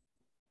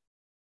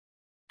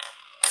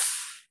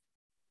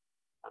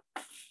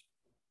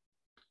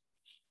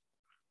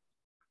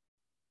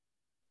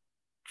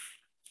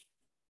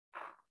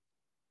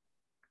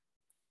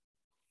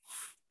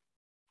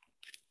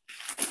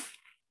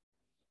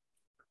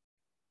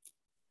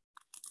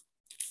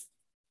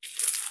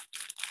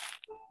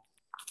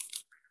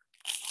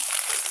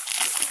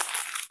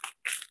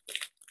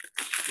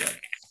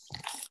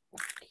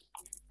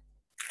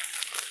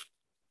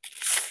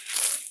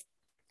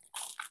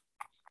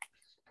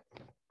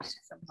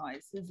 Some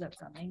noises are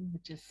coming,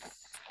 which is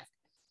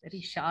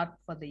very sharp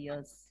for the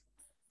ears.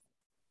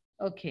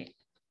 Okay,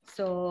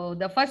 so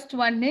the first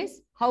one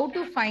is how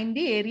to find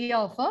the area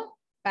of a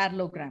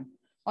parallelogram.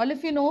 All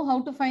of you know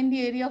how to find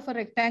the area of a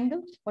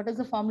rectangle? What is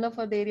the formula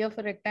for the area of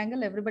a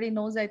rectangle? Everybody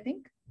knows, I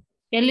think.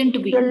 L into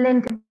B. L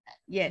into.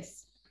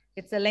 Yes,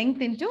 it's a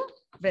length into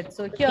breadth.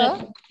 So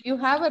here you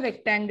have a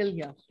rectangle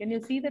here. Can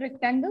you see the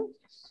rectangle?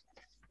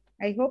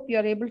 I hope you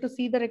are able to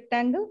see the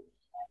rectangle.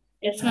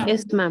 Yes, ma'am.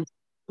 Yes, ma'am.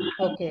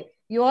 Okay,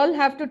 you all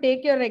have to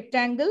take your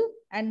rectangle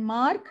and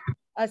mark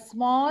a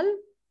small,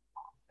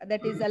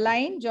 that is a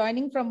line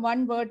joining from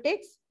one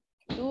vertex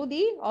to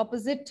the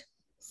opposite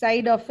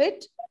side of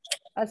it.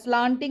 A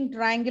slanting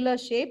triangular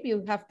shape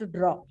you have to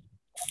draw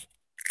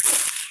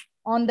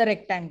on the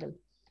rectangle.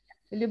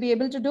 Will you be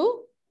able to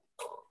do?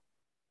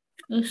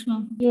 Yes,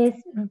 ma'am.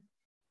 Yes, ma'am.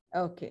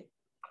 Okay.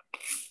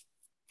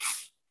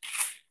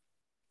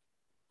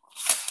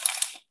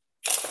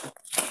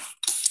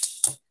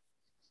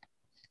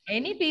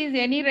 Any piece,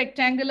 any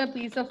rectangular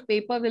piece of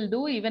paper will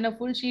do. Even a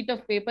full sheet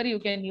of paper you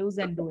can use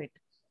and do it.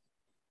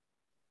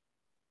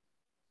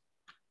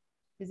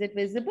 Is it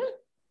visible?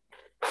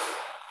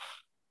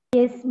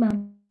 Yes,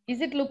 ma'am. Is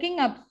it looking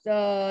up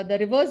the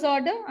reverse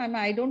order?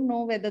 I don't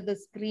know whether the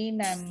screen,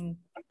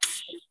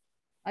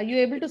 are you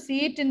able to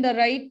see it in the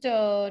right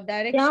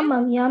direction? Yeah,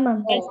 ma'am. Yeah,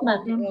 ma'am. Yes, ma'am.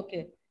 Okay,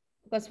 okay.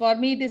 Because for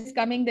me it is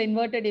coming the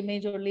inverted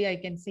image only I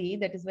can see.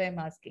 That is why I'm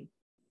asking.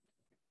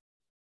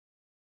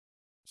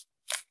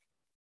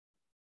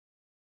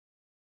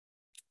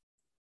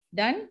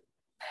 Done?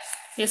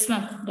 Yes,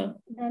 ma'am. Done.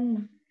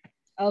 Done.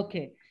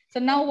 Okay. So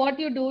now what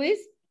you do is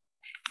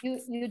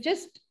you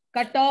just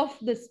cut off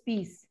this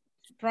piece,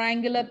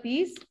 triangular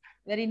piece,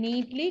 very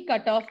neatly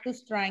cut off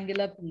this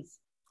triangular piece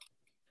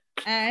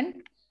and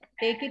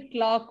take it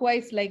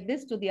clockwise like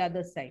this to the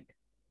other side,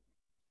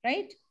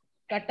 right?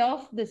 Cut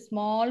off the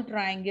small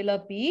triangular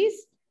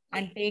piece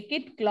and take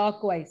it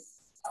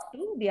clockwise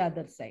to the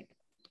other side,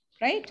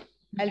 right?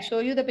 I'll show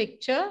you the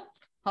picture,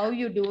 how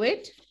you do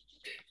it.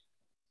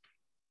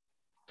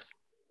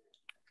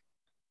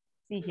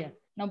 See here.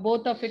 Now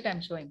both of it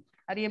I'm showing.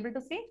 Are you able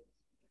to see?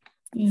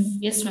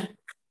 Yes, ma'am.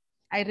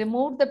 I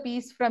removed the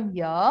piece from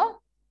here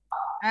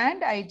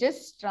and I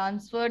just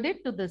transferred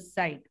it to this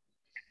side.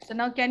 So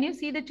now can you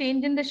see the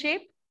change in the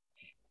shape?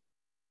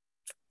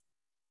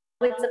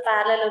 It's a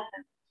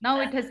parallelogram. Now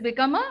it has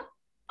become a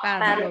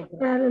parallelogram.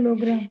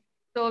 Parallelogram.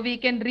 So we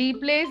can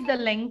replace the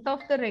length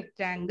of the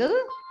rectangle.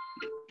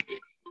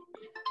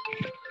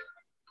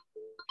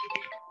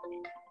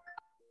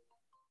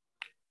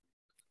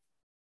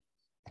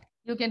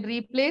 You can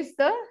replace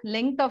the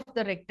length of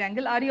the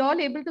rectangle. Are you all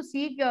able to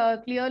see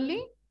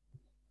clearly?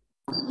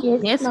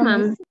 Yes,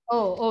 ma'am.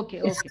 Oh,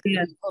 okay, It's okay.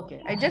 clear.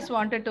 Okay, I just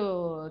wanted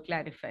to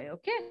clarify,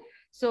 okay?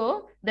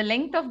 So the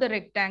length of the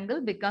rectangle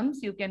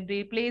becomes, you can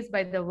replace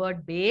by the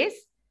word base,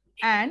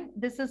 and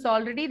this is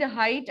already the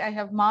height. I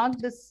have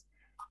marked this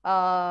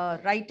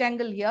right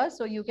angle here,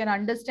 so you can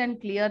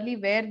understand clearly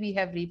where we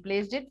have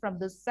replaced it. From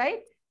this side,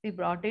 we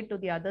brought it to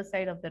the other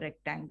side of the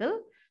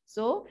rectangle.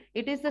 So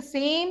it is the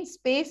same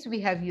space we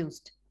have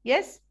used.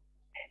 Yes,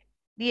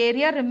 the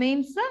area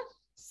remains the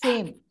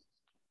same.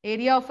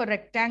 Area of a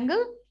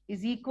rectangle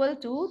is equal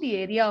to the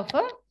area of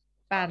a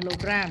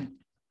parallelogram.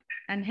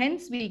 And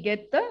hence we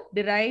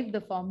derive the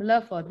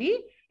formula for the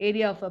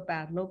area of a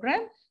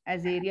parallelogram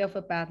as area of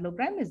a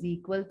parallelogram is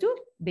equal to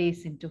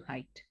base into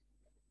height.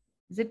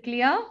 Is it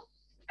clear?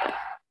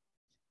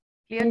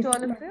 Clear to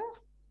all of you?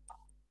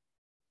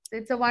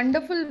 It's a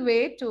wonderful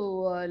way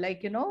to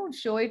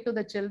show it to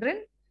the children.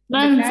 In the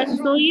Ma'am, classroom.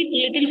 show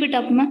it little bit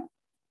up, ma'am.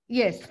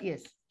 Yes,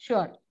 yes,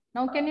 sure.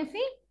 Now can you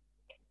see?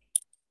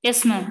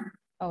 Yes, ma'am.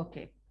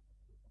 Okay.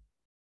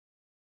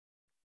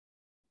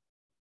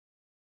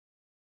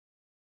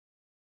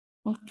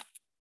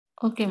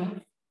 Okay,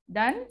 ma'am.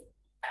 Done?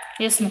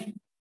 Yes, ma'am.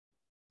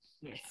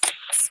 Yes.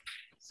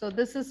 So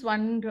this is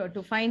one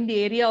to find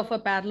the area of a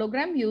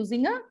parallelogram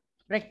using a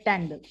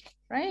rectangle,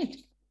 right?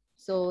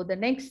 So the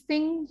next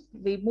thing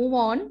we move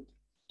on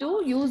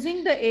to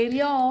using the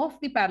area of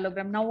the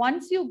parallelogram. Now,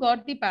 once you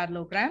got the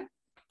parallelogram,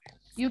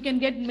 you can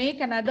make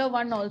another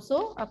one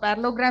also, a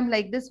parallelogram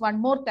like this one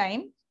more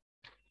time,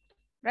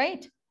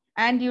 right?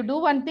 And you do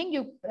one thing,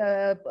 you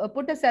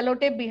put a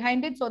sellotape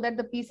behind it so that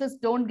the pieces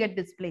don't get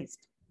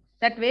displaced.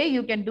 That way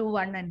you can do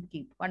one and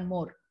keep one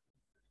more.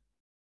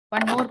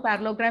 One more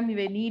parallelogram you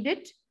may need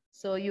it.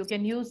 So you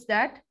can use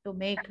that to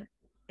make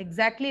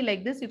exactly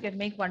like this. You can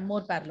make one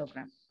more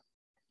parallelogram.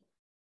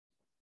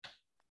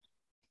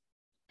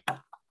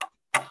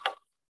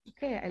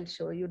 Okay, I'll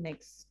show you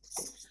next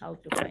how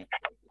to find.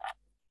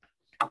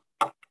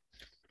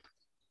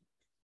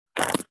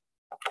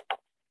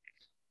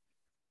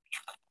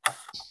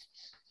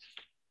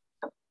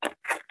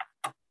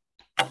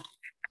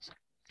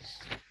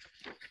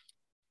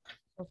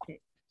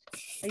 Okay,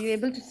 are you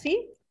able to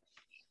see?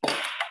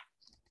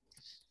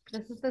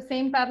 This is the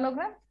same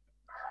parallelogram?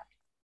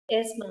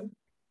 Yes, ma'am.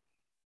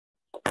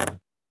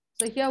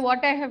 So here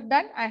what I have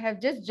done, I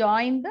have just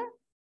joined the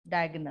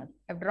diagonal.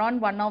 I've drawn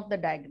one of the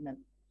diagonal.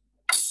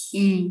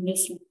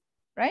 Yes, ma'am.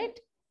 Right?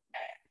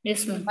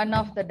 Yes, ma'am. One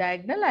of the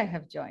diagonal I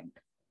have joined.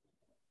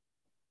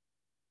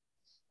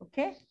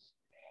 Okay.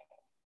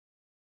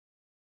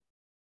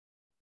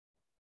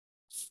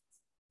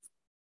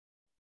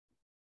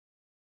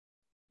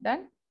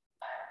 Done?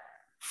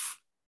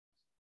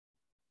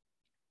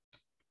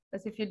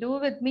 Because if you do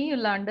with me,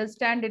 you'll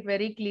understand it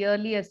very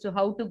clearly as to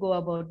how to go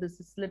about this.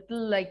 It's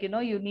little like,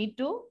 you need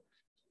to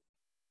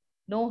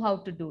know how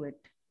to do it.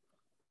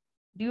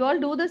 Do you all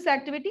do this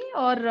activity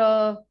or?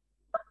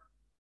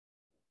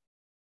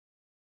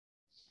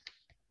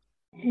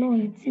 No,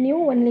 it's new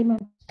only,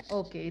 ma'am.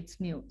 Okay, it's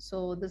new.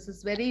 So this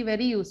is very,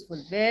 very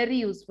useful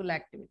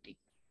activity.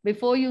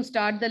 Before you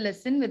start the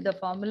lesson with the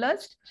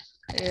formulas,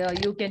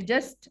 you can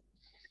just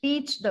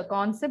teach the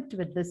concept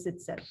with this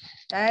itself.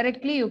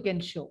 Directly you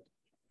can show.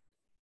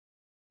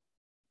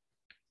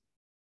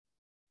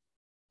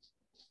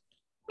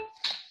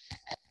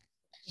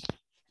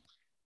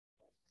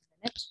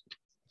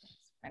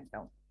 And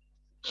down.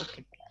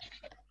 Okay.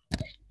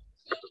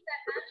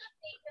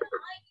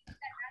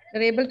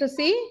 You're able to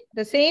see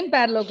the same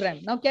parallelogram.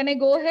 Now can I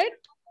go ahead?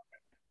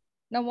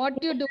 Now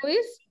what you do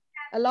is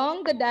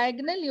along the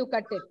diagonal you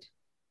cut it.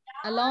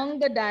 Along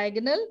the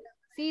diagonal,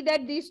 see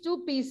that these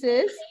two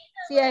pieces,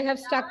 see I have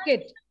stuck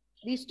it.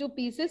 These two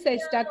pieces I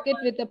stuck it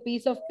with a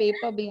piece of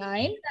paper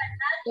behind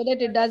so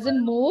that it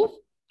doesn't move.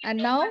 And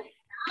now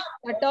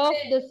cut off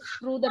this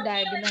through the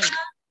diagonal.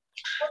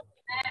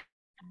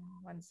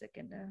 One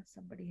second,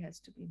 somebody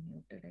has to be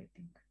muted, I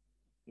think.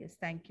 Yes,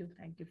 thank you.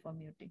 Thank you for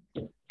muting.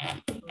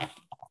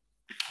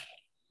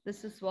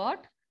 This is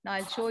what? Now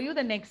I'll show you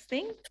the next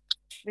thing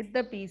with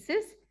the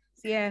pieces.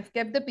 See, I have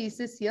kept the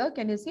pieces here.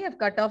 Can you see? I've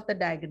cut off the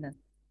diagonal.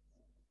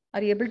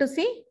 Are you able to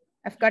see?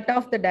 I've cut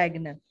off the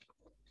diagonal.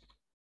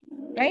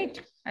 Right?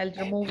 I'll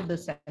remove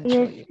this and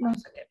show you.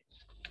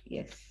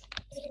 Yes.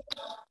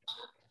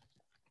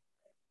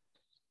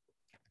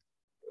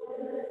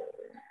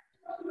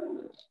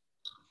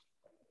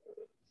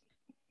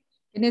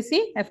 Can you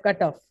see? I've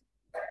cut off.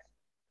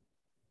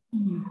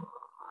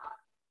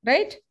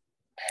 Right?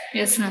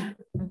 Yes, ma'am.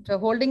 So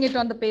holding it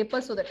on the paper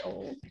so that,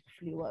 oh, it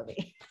flew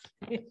away.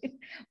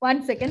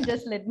 1 second,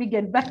 just let me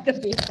get back the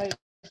paper. It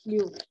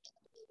flew.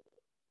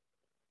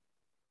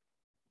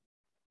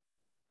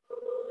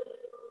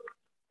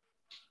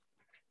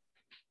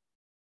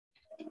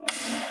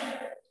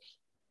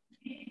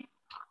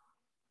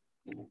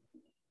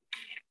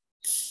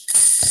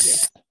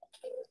 Yes.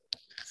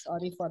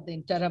 Sorry for the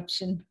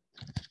interruption.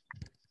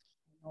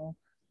 No.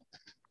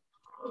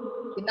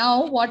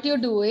 Now what you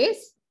do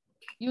is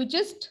you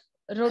just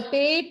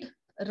rotate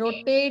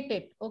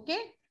it. Okay.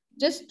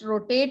 Just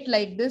rotate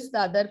like this, the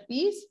other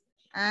piece,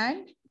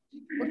 and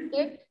put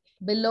it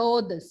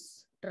below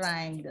this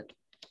triangle.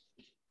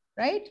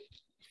 Right?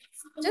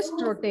 Just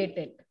rotate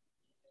it.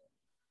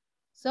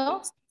 So,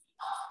 are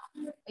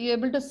you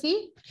able to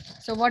see?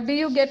 So what do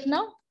you get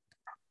now?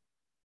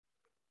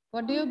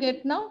 What do you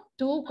get now?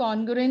 Two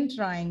congruent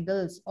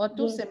triangles or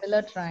two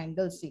similar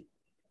triangles. See.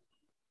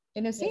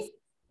 Can you see?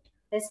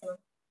 Yes, ma'am.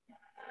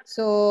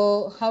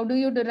 So how do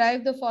you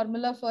derive the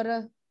formula for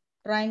a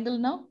triangle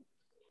now?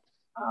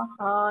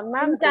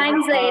 Ma'am,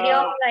 times the area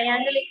of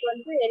triangle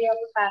equal to area of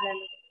a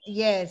parallelogram.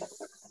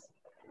 Yes.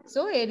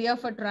 So area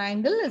of a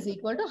triangle is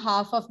equal to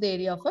half of the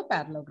area of a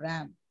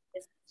parallelogram.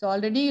 So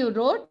already you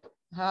wrote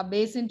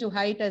base into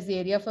height as the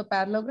area of a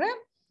parallelogram.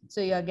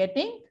 So you are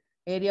getting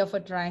area of a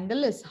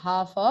triangle is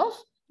half of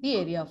the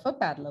area of a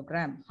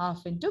parallelogram,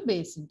 half into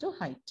base into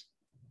height.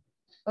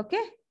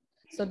 Okay.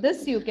 So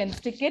this you can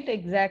stick it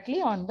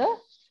exactly on the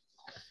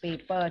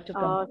paper to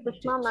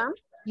complete Sushma it. ma'am,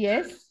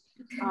 Yes.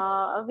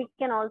 we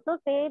can also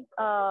say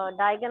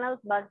diagonals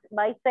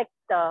bisect.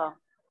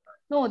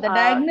 No, the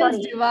diagonals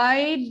Sorry,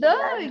 divide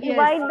the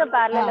divide the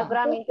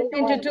parallelogram into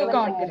two congruent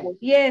congruent. angles.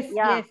 Yes,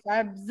 Yeah. yes,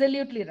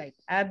 absolutely right.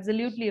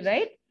 Absolutely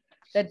right.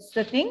 That's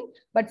the thing.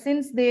 But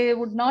since they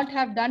would not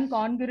have done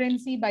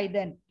congruency by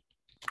then,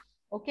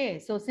 okay,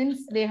 so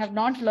since they have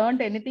not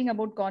learned anything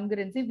about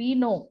congruency, we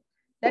know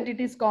that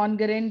it is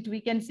congruent. We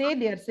can say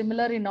they are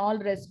similar in all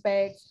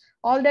respects.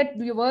 All that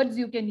words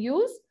you can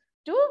use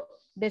to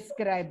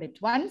describe it.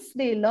 Once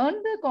they learn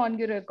the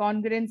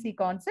congruency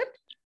concept,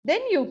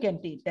 then you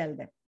can tell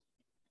them.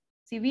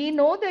 See, we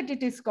know that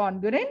it is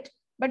congruent,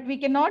 but we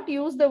cannot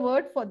use the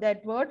word for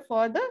that word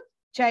for the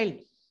child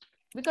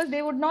because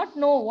they would not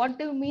know what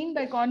do you mean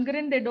by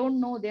congruent. They don't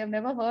know. They have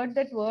never heard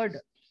that word.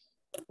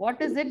 What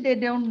is it? They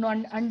don't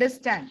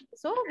understand.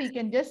 So we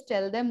can just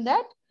tell them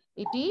that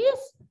it is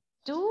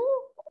two.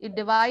 It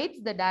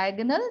divides the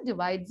diagonal,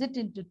 divides it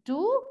into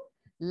two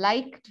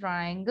like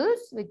triangles,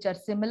 which are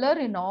similar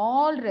in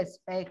all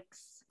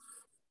respects.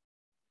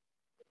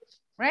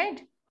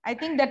 Right? I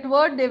think that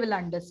word they will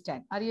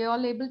understand. Are you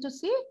all able to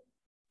see?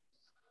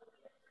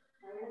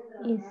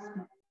 Yes.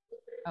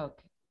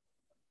 Okay.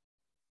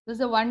 This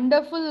is a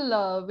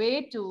wonderful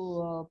way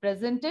to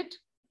present it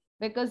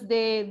because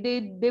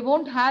they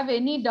won't have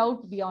any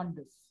doubt beyond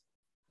this.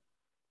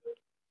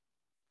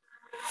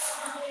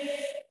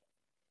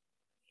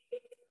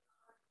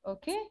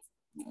 Okay.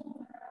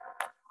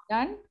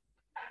 Done?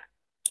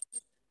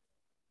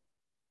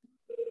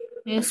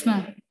 Yes,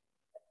 ma'am.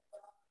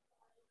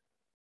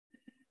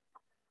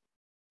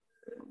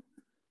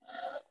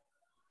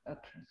 Okay.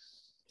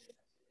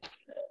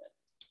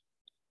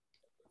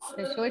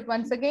 Let's show it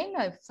once again.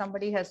 If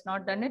somebody has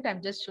not done it,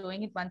 I'm just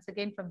showing it once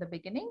again from the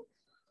beginning.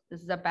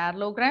 This is a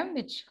parallelogram,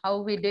 which how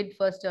we did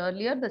first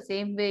earlier. The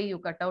same way you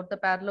cut out the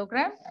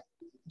parallelogram,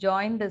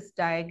 join this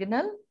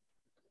diagonal,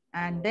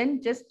 and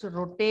then just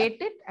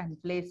rotate it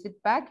and place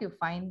it back. You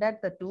find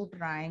that the two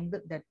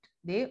triangles that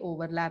they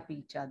overlap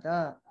each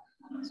other.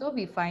 So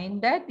we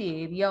find that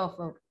the area of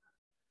a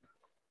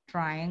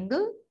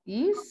triangle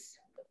is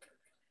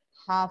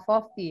half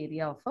of the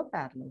area of a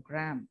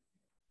parallelogram.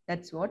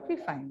 That's what we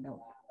find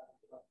out.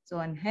 So,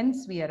 and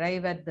hence we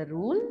arrive at the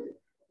rule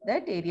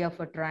that area of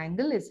a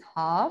triangle is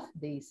half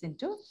base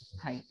into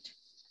height.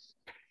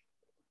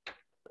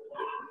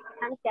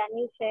 And can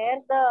you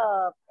share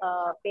the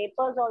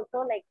papers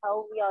also, like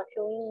how we are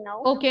showing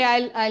now? Okay,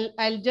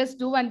 I'll just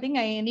do one thing.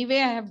 Anyway,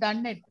 I have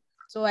done it.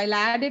 So I'll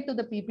add it to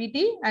the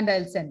PPT and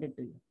I'll send it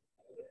to you.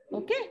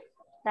 Okay.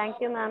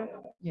 Thank you, ma'am.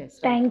 Yes.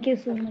 Thank you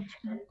so much.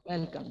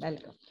 Welcome.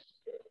 Welcome.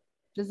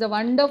 This is a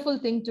wonderful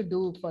thing to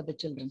do for the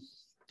children.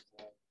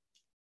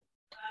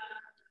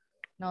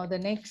 Now the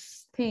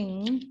next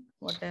thing,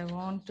 what I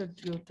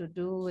wanted you to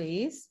do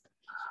is,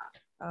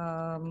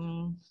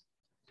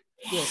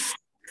 yes,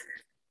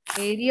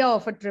 area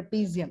of a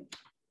trapezium.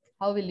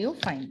 How will you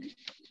find it?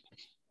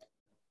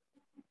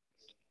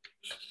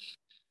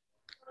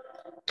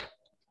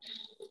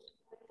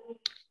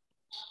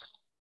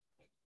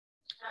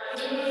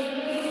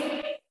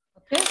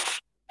 Okay.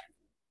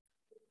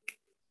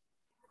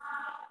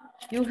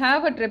 You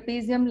have a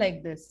trapezium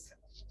like this.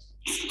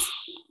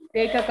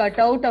 Take a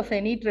cutout of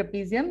any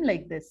trapezium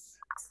like this.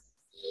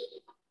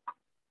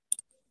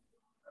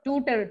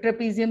 Two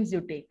trapeziums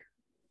you take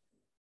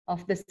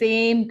of the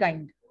same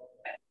kind,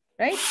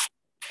 right?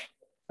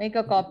 Make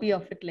a copy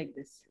of it like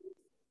this.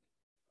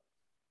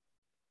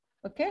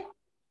 Okay.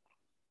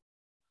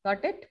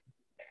 Got it?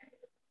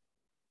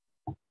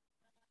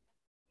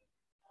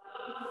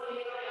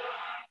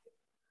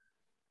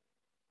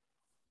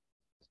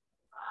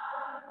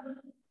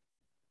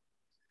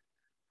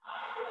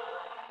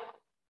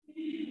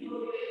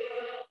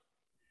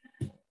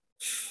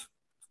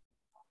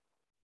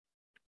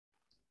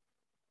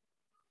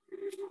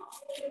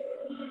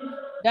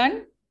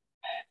 Done?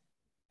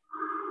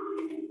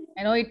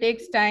 I know it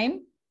takes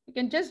time. You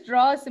can just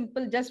draw a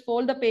simple, just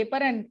fold the paper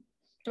and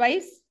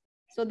twice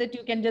so that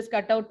you can just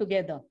cut out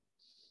together.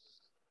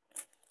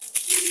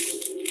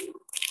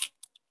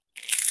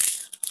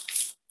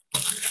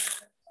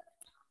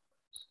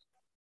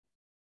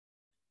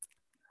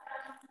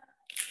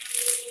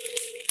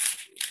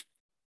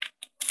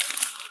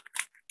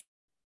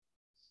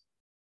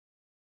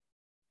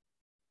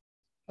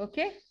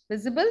 Okay,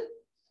 visible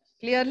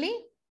clearly?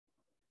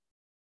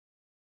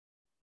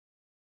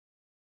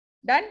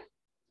 Done?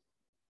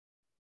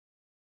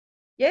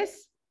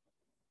 Yes?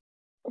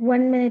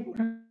 1 minute.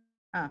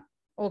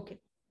 Okay.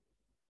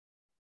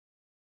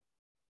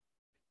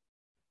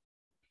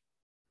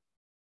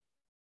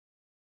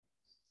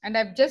 And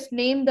I've just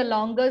named the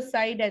longer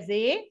side as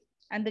A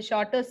and the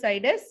shorter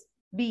side as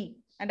B.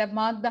 And I've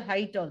marked the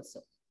height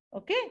also.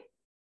 Okay.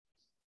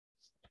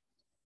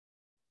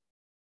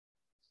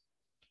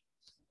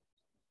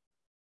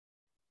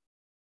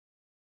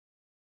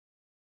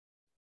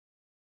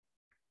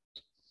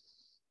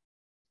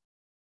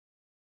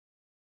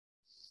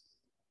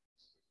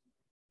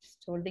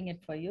 just holding it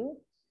for you.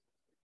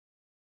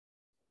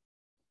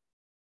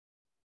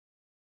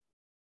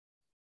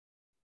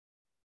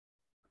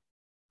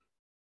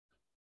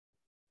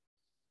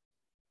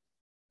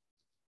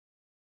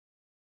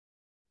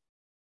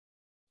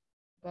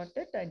 Got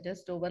it? I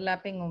just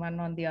overlapping one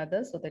on the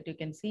other so that you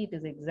can see it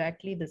is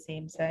exactly the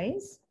same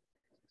size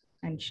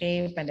and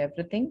shape and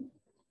everything.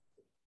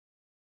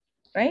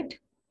 Right?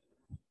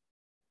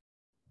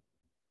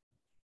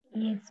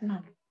 Yes,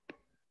 ma'am.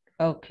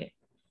 Okay.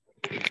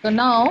 So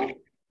now,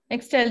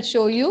 next I'll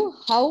show you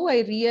how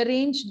I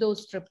rearrange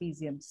those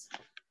trapeziums.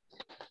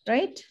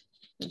 Right?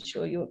 I'll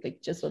show you a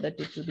picture so that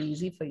it will be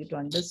easy for you to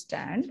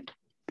understand.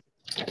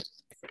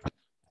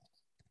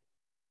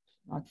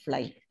 Not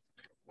fly.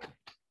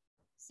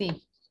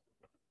 See.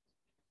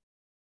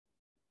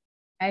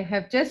 I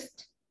have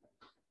just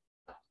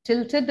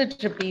tilted the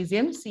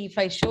trapezium. See, if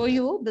I show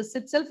you this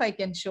itself, I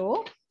can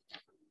show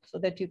so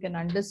that you can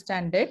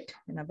understand it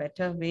in a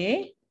better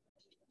way.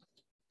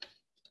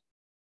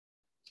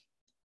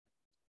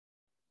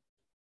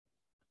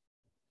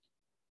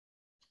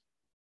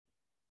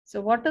 So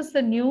what is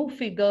the new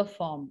figure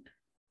formed?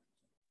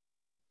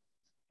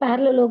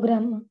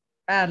 Parallelogram.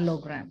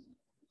 Parallelogram.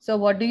 So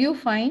what do you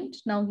find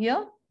now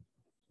here?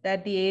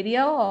 That the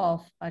area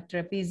of a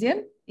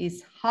trapezium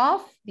is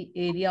half the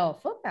area of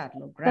a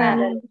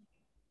parallelogram.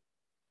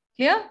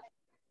 Clear?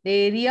 The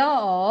area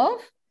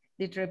of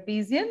the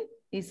trapezium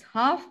is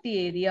half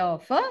the area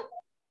of a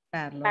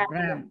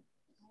parallelogram.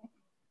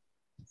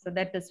 So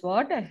that is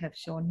what I have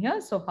shown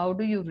here. So how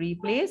do you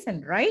replace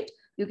and write?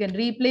 You can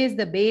replace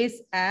the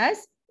base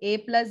as a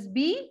plus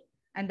b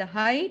and the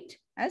height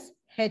as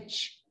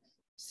h.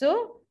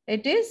 So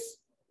it is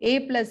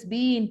a plus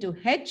b into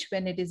h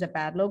when it is a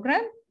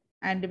parallelogram.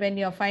 And when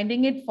you're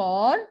finding it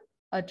for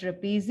a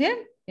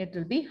trapezium, it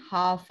will be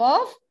half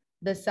of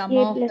the sum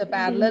of the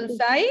parallel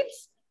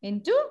sides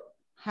into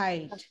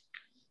height.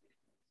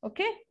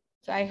 Okay.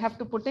 So I have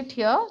to put it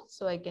here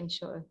so I can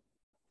show it.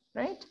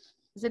 Right?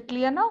 Is it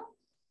clear now?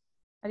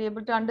 Are you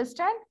able to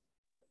understand?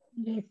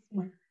 Yes,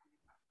 ma'am.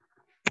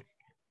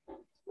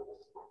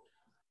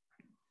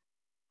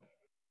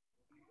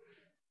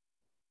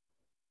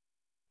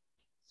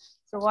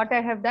 So what I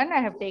have done, I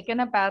have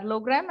taken a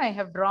parallelogram, I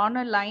have drawn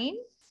a line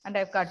and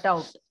I've cut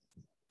out.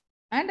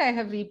 And I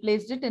have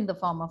replaced it in the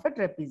form of a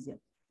trapezium.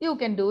 You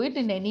can do it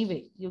in any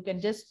way. You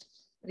can just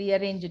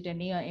rearrange it in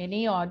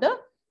any order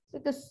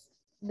because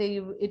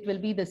it will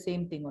be the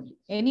same thing only.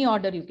 Any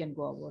order you can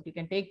go about. You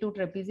can take two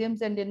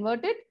trapeziums and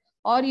invert it,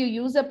 or you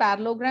use a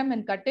parallelogram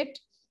and cut it,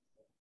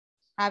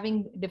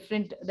 having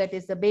different, that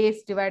is the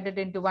base divided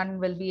into one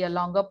will be a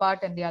longer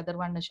part and the other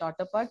one a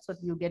shorter part. So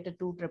you get a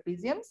two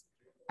trapeziums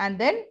and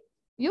then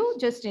you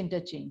just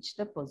interchange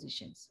the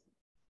positions.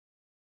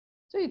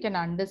 So you can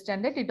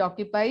understand that it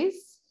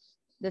occupies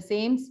the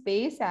same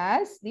space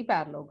as the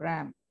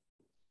parallelogram.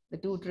 The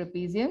two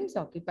trapeziums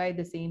occupy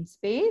the same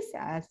space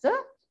as the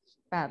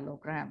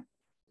parallelogram.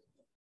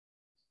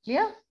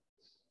 Clear?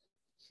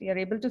 So you are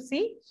able to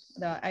see?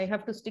 I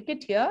have to stick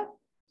it here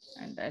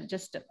and I'll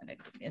just a minute,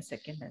 give me a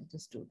second, I'll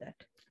just do that.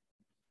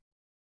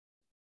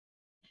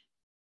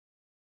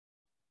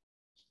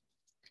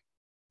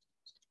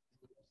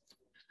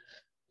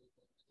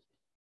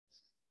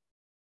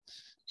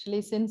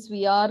 Actually, since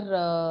we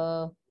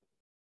are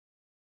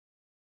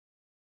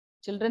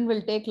children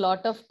will take a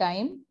lot of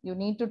time. You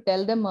need to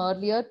tell them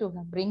earlier to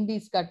bring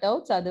these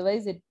cutouts.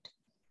 Otherwise, it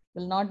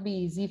will not be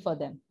easy for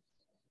them.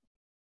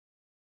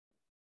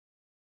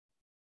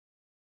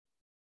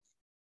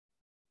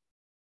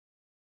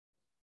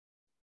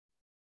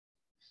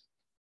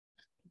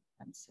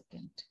 One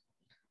second.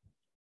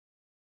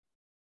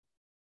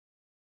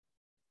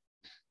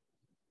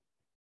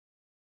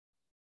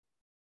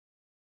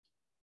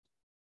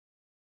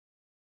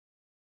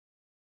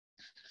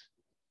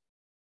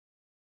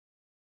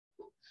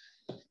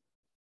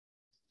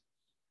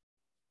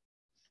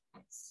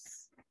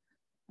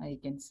 I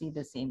can see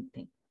the same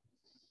thing.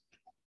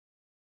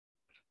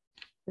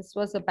 This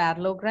was a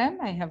parallelogram.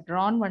 I have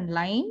drawn one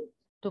line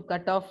to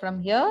cut off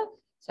from here.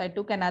 So I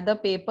took another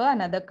paper,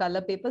 another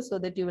color paper, so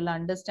that you will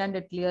understand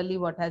it clearly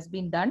what has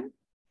been done.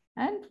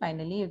 And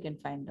finally, you can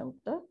find out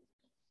the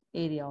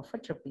area of a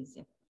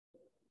trapezium.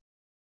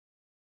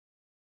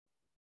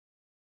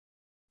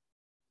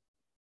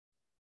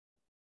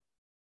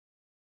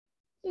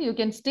 You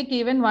can stick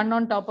even one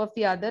on top of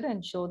the other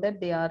and show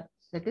that they are,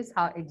 that is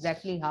how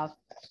exactly half,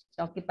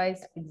 it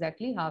occupies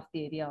exactly half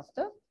the area of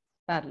the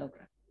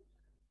parallelogram.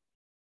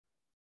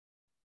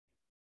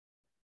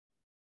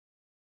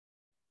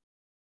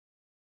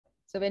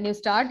 So when you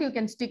start, you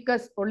can stick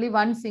only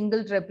one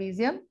single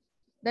trapezium,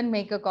 then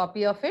make a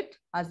copy of it,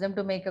 ask them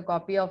to make a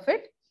copy of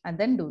it, and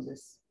then do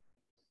this.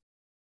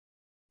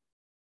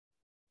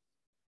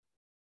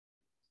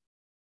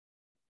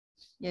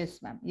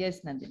 Yes, ma'am.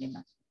 Yes, Nandini,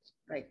 ma'am.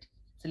 Right.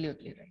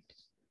 Absolutely right.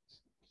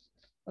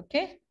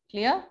 Okay,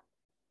 clear?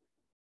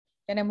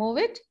 Can I move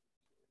it?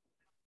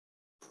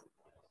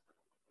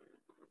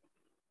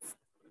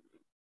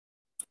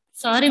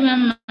 Sorry,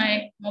 ma'am,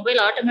 my mobile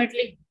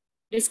automatically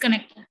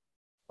disconnected.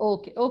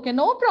 Okay, okay,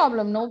 no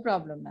problem, no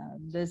problem.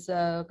 This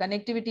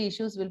connectivity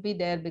issues will be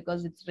there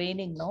because it's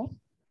raining, no?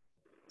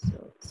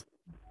 So,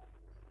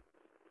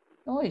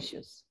 no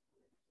issues.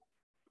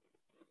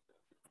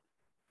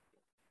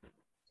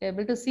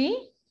 Able to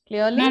see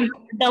clearly? Ma'am,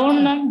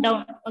 down, ma'am,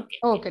 down. Okay.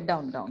 Okay,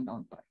 down, down,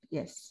 down part.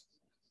 Yes.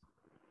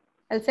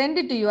 I'll send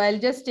it to you. I'll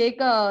just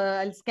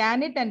I'll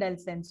scan it and I'll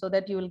send so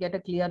that you will get a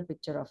clear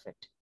picture of it.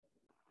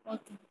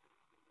 Okay.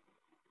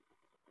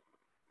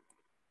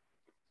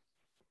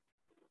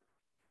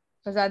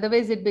 Because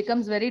otherwise it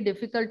becomes very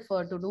difficult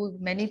to do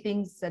many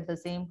things at the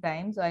same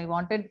time. So I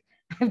wanted,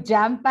 I've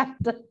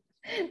jam-packed the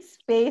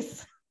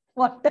space,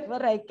 whatever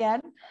I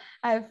can.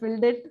 I've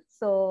filled it.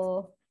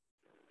 So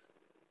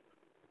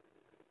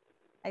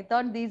I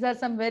thought these are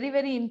some very,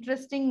 very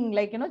interesting,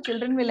 like,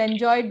 children will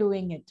enjoy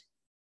doing it.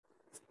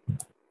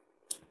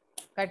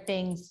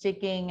 Cutting,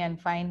 sticking and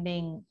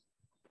finding,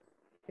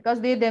 because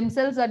they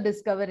themselves are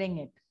discovering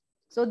it.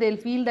 So they'll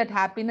feel that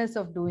happiness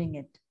of doing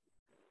it.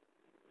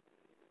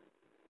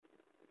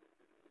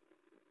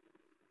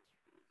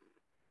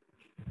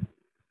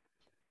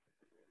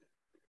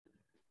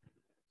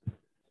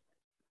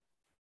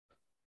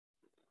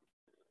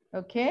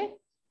 Okay,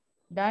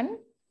 done.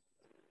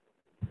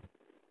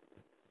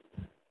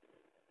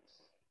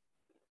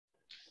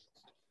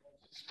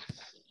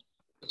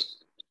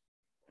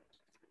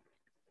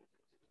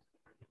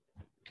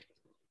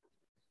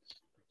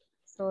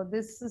 So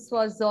this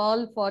was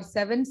all for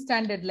 7th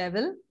standard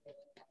level.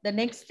 The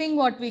next thing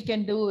what we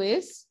can do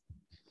is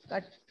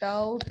cut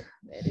out,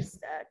 where is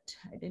that?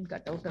 I didn't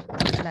cut out a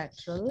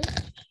quadrilateral.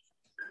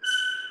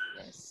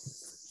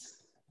 Yes.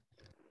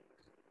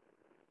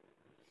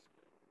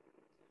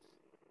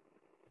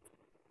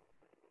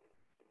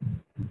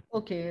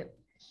 Okay.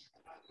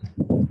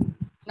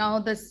 Now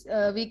this,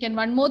 we can,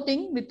 one more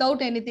thing,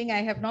 without anything,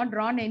 I have not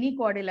drawn any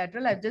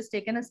quadrilateral. I've just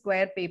taken a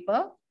square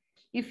paper.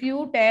 If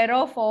you tear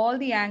off all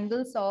the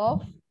angles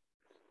of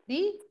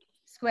the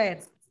square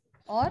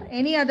or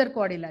any other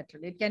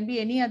quadrilateral, it can be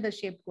any other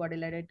shaped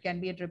quadrilateral, it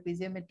can be a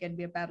trapezium, it can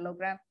be a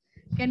parallelogram,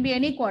 it can be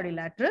any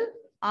quadrilateral,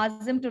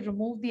 ask them to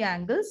remove the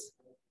angles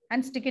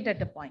and stick it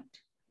at a point.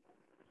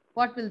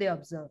 What will they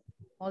observe?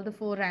 All the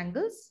 4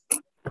 angles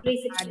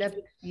add up.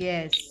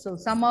 Yes. So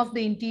sum of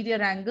the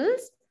interior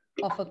angles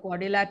of a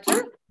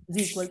quadrilateral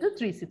is equal to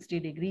 360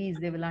 degrees.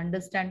 They will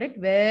understand it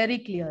very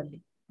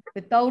clearly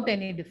without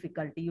any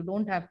difficulty. You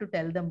don't have to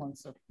tell them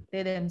also.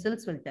 They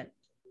themselves will tell.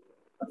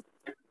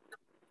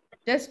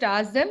 Just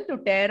ask them to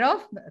tear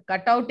off,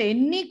 cut out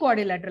any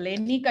quadrilateral,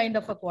 any kind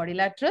of a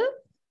quadrilateral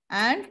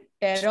and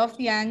tear off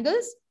the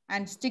angles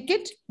and stick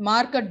it,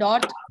 mark a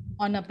dot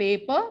on a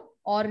paper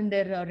or in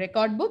their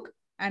record book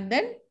and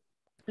then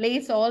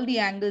place all the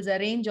angles,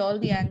 arrange all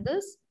the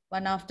angles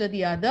one after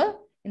the other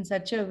in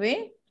such a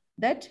way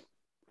that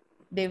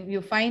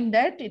you find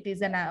that it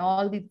is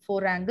all the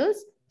 4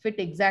 angles fit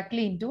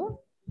exactly into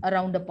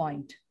around a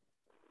point.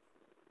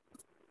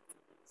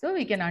 So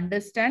we can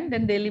understand,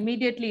 then they'll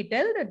immediately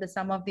tell that the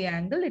sum of the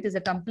angle, it is a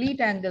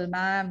complete angle,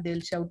 ma'am, they'll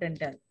shout and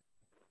tell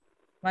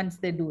once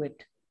they do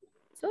it.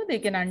 So they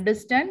can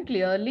understand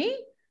clearly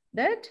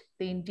that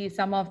the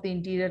sum of the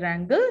interior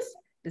angles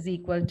is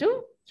equal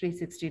to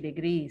 360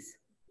 degrees.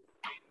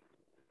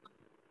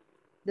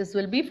 This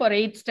will be for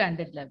 8th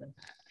standard level.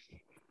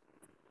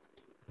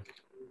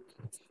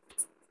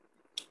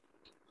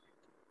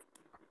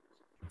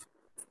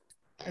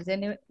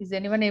 Is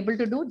anyone able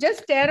to do?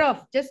 Just tear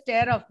off,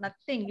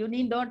 nothing. You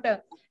need not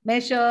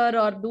measure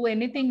or do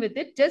anything with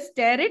it. Just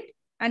tear it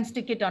and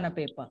stick it on a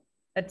paper.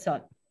 That's all.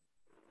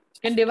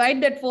 You can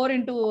divide that 4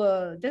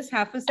 into just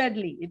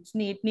haphazardly. It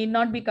need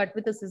not be cut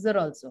with a scissor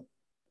also.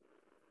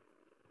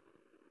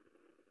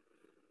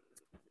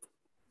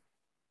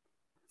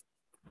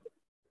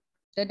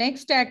 The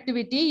next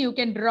activity, you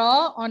can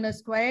draw on a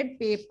squared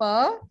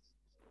paper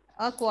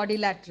a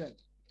quadrilateral.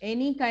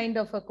 Any kind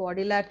of a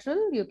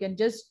quadrilateral, you can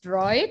just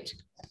draw it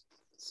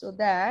so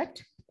that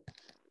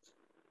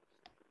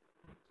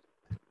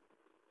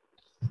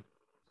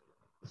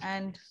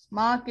and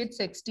mark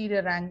its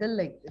exterior angle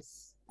like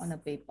this on a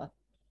paper,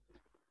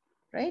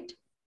 right?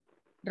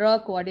 Draw a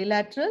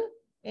quadrilateral,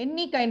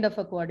 any kind of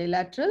a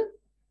quadrilateral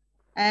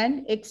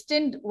and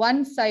extend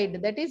one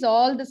side, that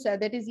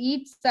is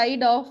each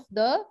side of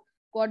the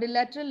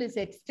quadrilateral is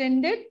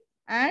extended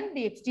and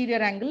the exterior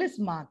angle is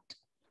marked.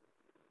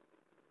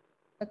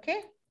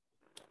 Okay.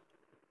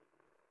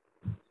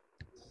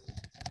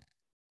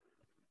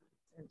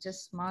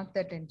 Just mark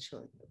that and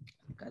show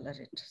you, color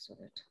it so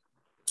that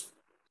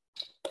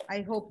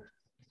I hope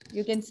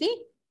you can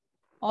see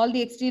all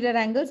the exterior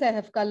angles I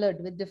have colored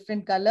with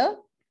different color.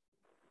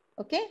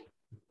 Okay.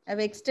 I've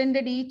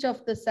extended each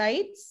of the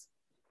sides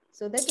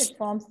so that it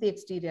forms the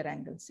exterior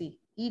angle. See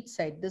each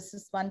side. This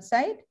is one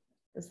side.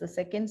 This is the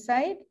second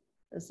side.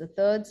 This is the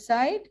third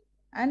side.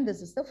 And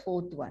this is the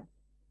 4th one.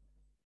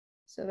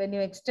 So when you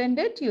extend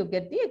it, you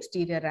get the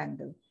exterior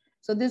angle.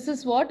 So this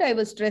is what I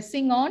was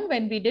stressing on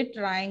when we did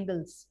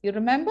triangles. You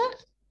remember?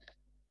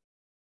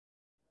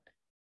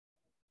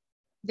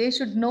 They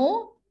should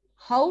know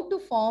how to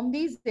form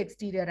these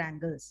exterior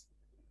angles.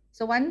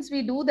 So once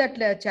we do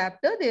that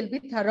chapter, they'll be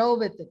thorough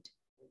with it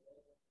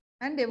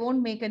and they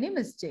won't make any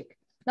mistake.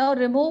 Now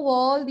remove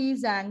all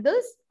these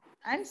angles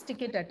and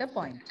stick it at a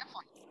point.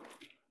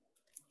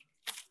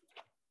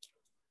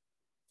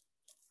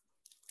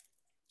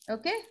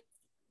 Okay?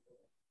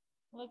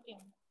 Okay.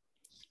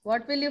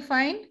 What will you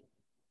find?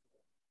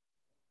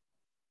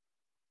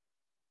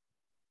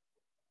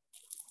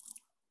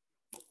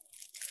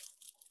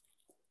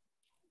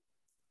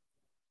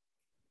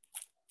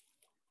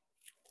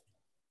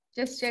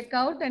 Just check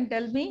out and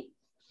tell me.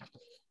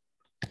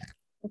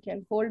 Okay,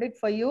 I'll fold it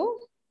for you.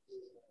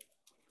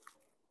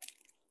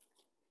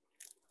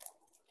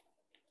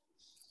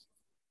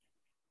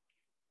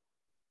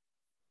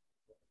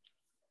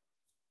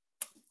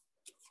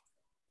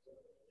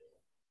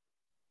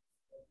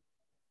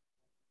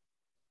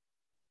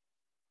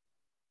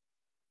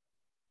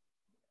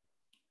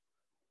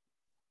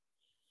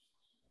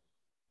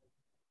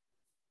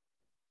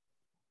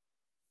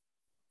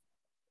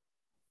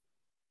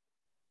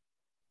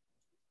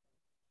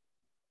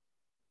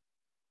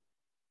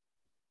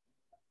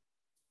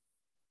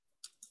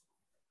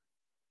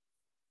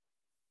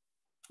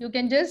 You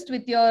can just,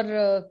 with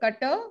your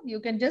cutter, you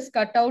can just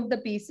cut out the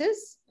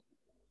pieces.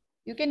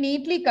 You can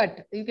neatly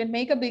cut. You can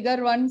make a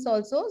bigger ones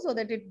also so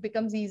that it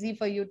becomes easy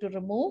for you to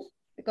remove,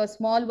 because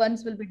small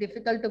ones will be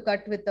difficult to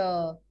cut with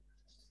a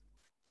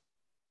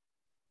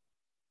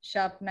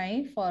sharp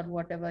knife or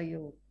whatever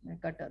you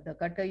cutter. The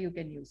cutter you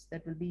can use.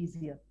 That will be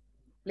easier.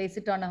 Place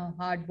it on a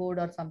hard board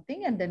or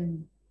something and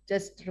then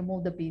just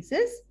remove the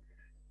pieces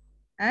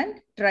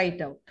and try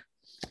it out.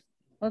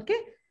 Okay.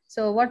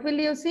 So what will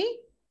you see?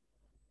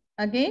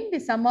 Again, the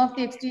sum of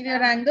the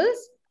exterior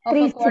angles of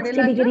a 360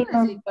 quadrilateral degree, is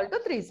ma'am. equal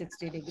to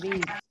 360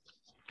 degrees.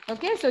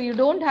 Okay, so you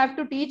don't have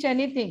to teach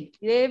anything.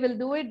 They will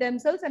do it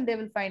themselves and they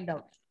will find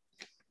out.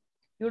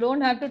 You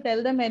don't have to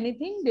tell them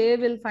anything. They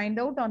will find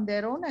out on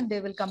their own and they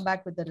will come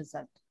back with the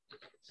result.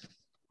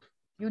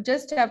 You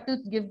just have to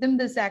give them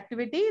this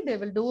activity. They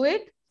will do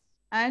it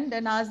and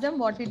then ask them,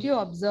 what did you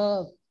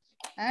observe?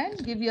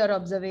 And give your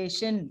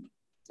observation.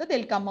 So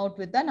they'll come out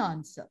with an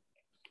answer.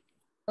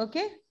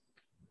 Okay.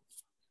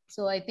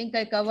 So I think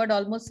I covered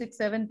almost 6,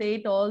 7,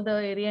 8, all the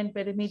area and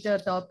perimeter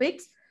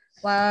topics.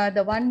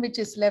 The one which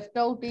is left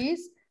out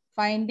is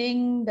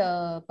finding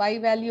the pi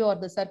value or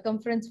the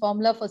circumference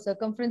formula for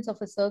circumference of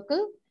a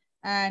circle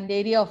and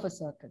area of a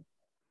circle.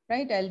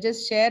 Right? I'll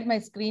just share my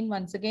screen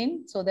once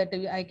again so that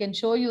I can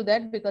show you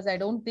that, because I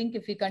don't think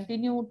if we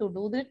continue to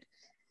do that,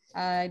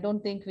 I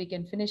don't think we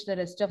can finish the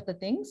rest of the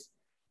things.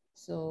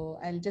 So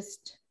I'll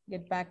just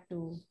get back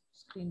to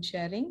screen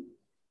sharing.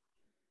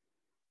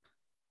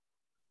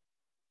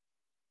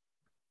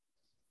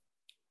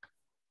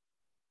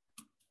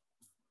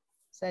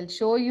 So I'll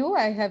show you.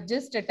 I have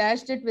just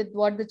attached it with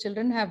what the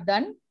children have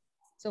done.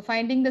 So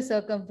finding the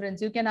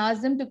circumference, you can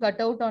ask them to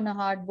cut out on a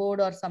hardboard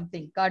or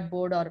something,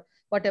 cardboard or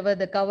whatever,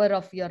 the cover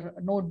of your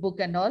notebook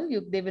and all.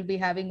 They will be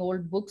having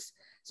old books.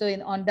 So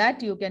on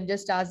that, you can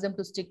just ask them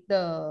to stick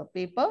the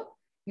paper,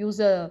 use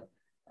a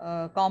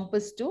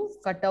compass to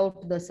cut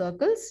out the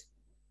circles,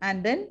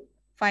 and then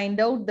find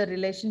out the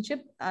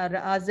relationship,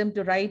 ask them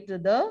to write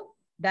the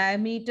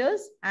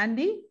diameters and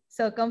the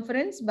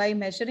circumference by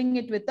measuring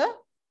it with a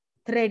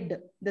thread.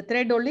 The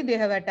thread only they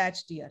have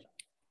attached here.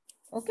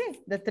 Okay,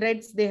 the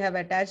threads they have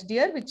attached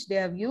here, which they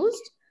have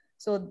used.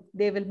 So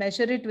they will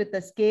measure it with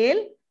a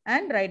scale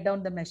and write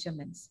down the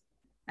measurements.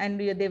 And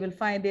they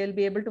will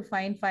be able to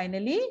find,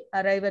 finally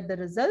arrive at the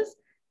results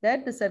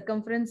that the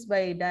circumference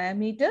by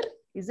diameter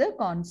is a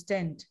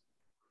constant.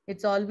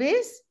 It's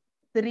always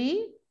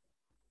 3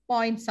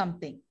 point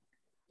something.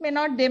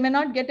 They may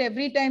not get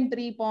every time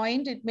 3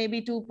 point. It may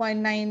be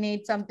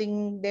 2.98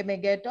 something they may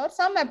get, or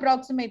some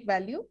approximate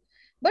value.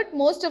 But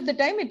most of the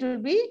time it will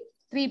be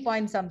 3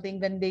 point something.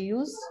 When they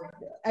use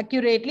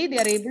accurately, they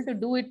are able to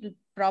do it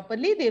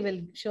properly, they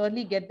will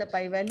surely get the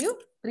pi value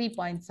 3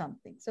 point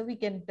something. So we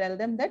can tell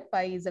them that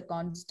pi is a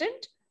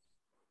constant.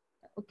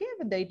 Okay,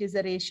 it is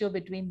a ratio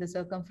between the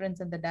circumference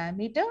and the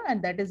diameter,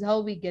 and that is how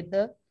we get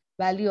the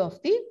value of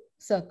the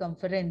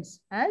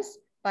circumference as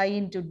pi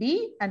into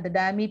d, and the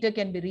diameter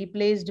can be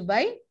replaced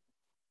by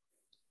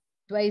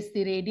twice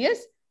the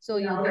radius. So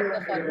you get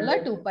the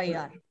formula 2 pi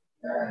r.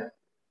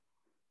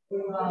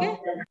 Okay.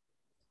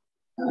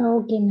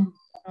 Okay, ma'am.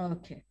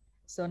 Okay.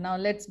 So now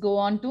let's go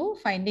on to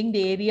finding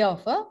the area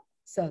of a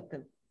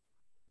circle.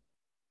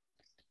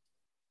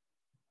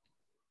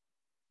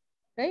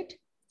 Right.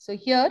 So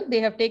here they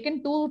have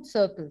taken 2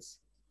 circles.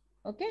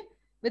 Okay.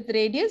 With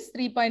radius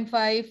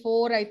 3.5,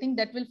 4, I think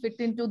that will fit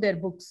into their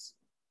books.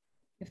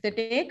 If they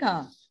take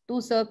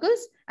 2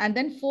 circles and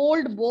then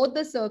fold both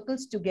the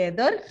circles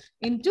together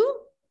into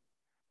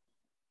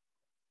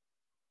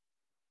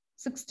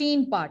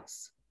 16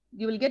 parts.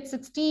 You will get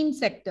 16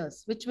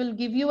 sectors, which will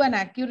give you an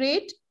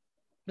accurate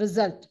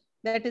result.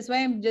 That is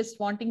why I'm just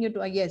wanting you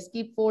to, yes,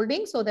 keep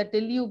folding so that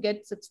till you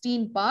get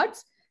 16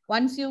 parts.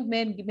 Once you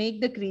make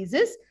the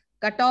creases,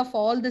 cut off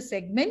all the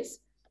segments,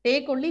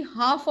 take only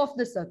half of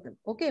the circle.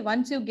 Okay,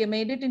 once you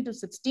made it into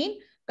 16,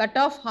 cut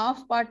off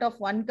half part of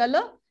one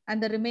color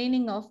and the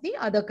remaining of the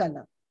other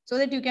color, so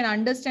that you can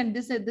understand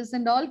this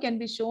and all can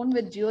be shown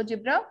with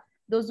GeoGebra.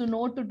 Those who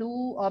know to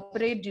do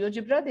operate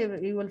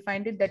GeoGebra, you will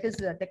find it. That is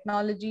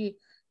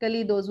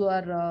technologically, those who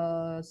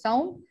are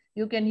sound,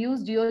 you can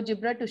use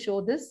GeoGebra to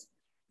show this,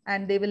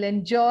 and they will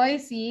enjoy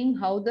seeing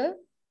how the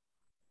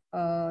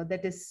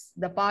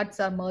the parts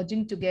are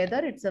merging together.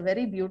 It's a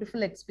very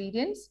beautiful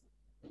experience.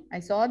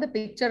 I saw the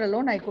picture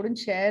alone. I couldn't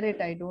share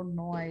it. I don't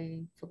know.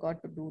 I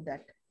forgot to do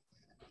that.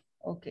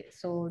 Okay,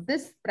 so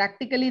this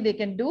practically they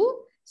can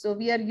do. So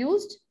we are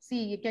used.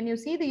 See, can you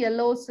see the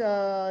yellow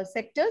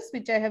sectors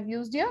which I have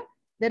used here?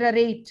 There are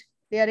 8.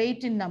 They are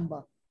 8 in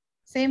number.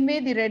 Same way,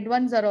 the red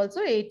ones are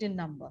also 8 in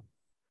number.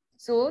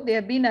 So they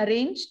have been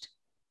arranged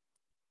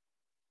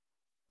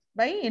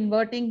by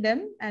inverting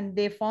them, and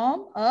they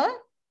form a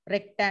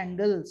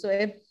rectangle. So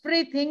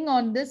everything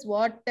on this,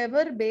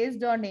 whatever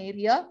based on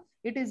area,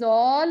 it is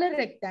all a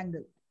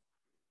rectangle.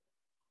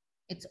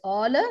 It's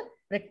all a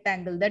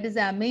rectangle. That is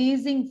an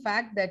amazing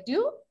fact that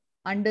you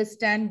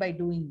understand by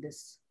doing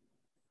this.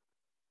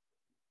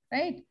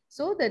 Right?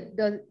 So that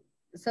the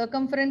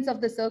circumference of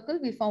the circle,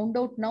 we found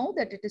out now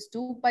that it is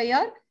 2 pi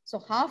r. So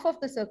half of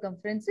the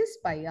circumference is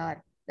pi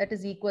r. That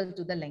is equal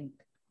to the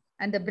length.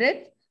 And the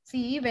breadth,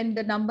 see, when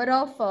the number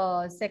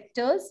of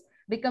sectors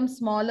becomes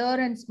smaller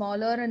and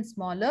smaller and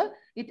smaller,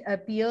 it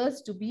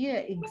appears to be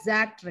an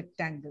exact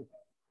rectangle.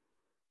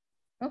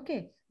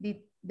 Okay,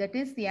 that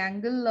is the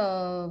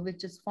angle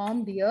which is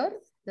formed here.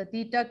 The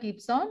theta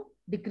keeps on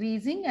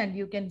decreasing, and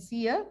you can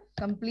see a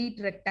complete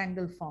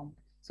rectangle formed.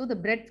 So the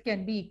breadth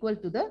can be equal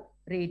to the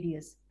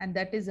radius, and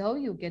that is how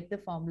you get the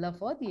formula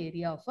for the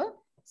area of a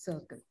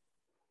circle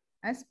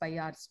as pi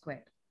r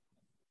square.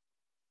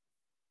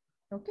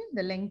 Okay,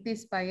 the length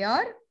is pi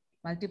r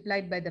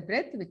multiplied by the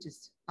breadth, which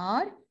is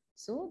r.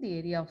 So the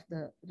area of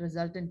the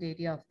resultant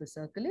area of the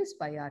circle is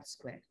pi r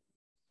square.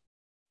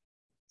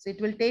 So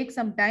it will take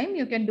some time.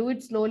 You can do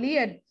it slowly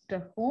at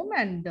home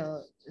and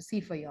see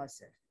for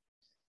yourself.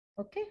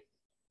 Okay.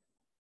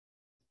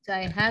 So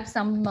I have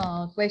some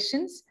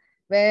questions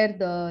where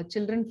the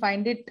children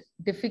find it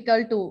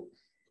difficult to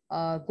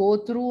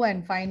go through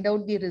and find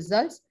out the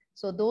results.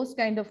 So those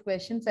kind of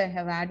questions I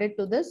have added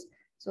to this,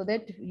 so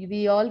that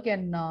we all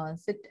can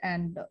sit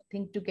and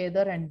think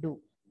together and do.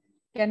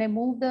 Can I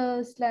move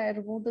the slide?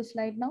 Remove the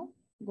slide now.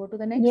 Go to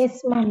the next.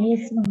 Yes, ma'am.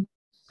 Yes, ma'am.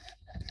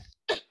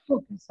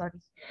 Okay,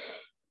 sorry.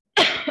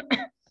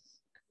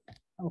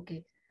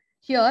 Okay.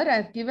 Here I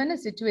have given a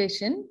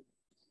situation.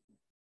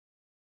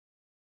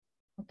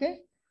 Okay.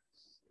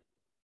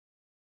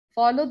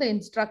 Follow the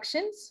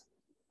instructions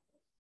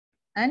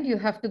and you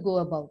have to go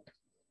about.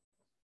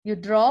 You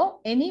draw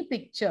any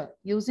picture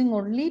using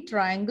only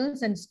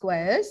triangles and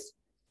squares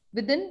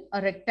within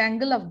a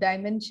rectangle of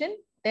dimension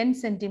 10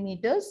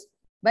 centimeters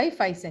by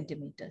 5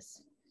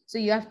 centimeters. So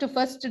you have to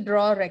first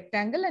draw a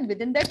rectangle, and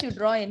within that you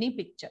draw any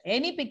picture.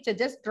 Any picture,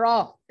 just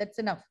draw. That's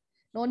enough.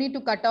 No need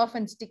to cut off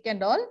and stick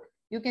and all.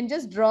 You can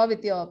just draw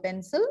with your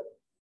pencil.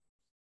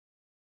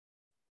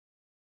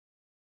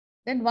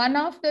 Then one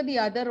after the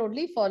other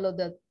only follow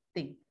the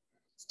thing,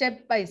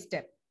 step by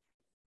step.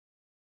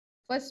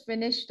 First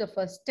finish the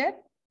first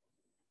step.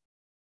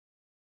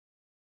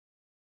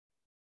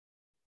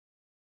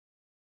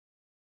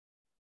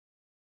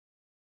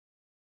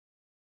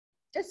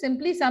 Just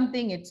simply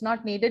something, it's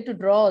not needed to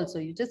draw also.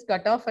 You just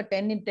cut off a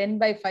 10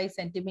 by 5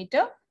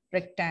 centimeter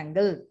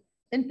rectangle.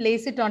 Then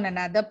place it on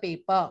another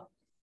paper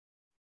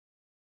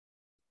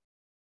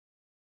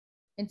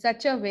in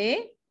such a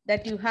way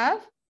that you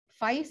have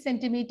 5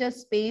 centimeter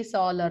space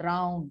all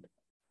around.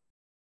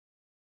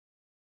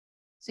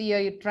 So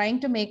you're trying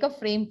to make a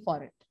frame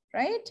for it,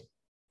 right?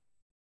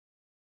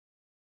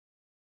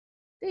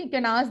 Then you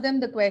can ask them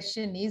the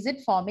question, is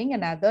it forming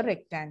another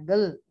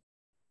rectangle?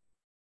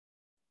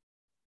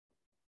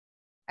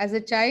 As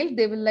a child,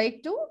 they will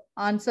like to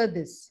answer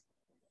this.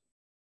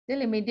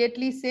 They'll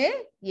immediately say,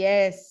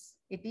 yes,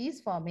 it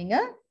is forming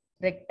a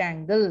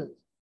rectangle.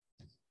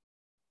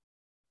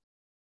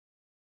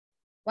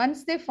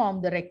 Once they form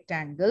the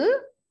rectangle,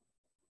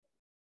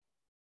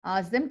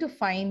 ask them to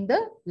find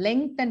the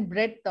length and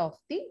breadth of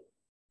the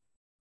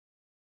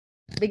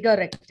bigger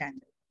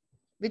rectangle,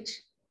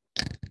 which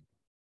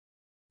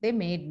they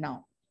made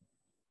now.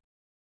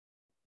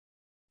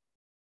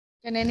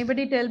 Can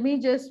anybody tell me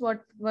just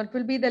what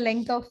will be the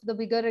length of the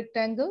bigger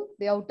rectangle,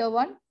 the outer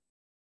one?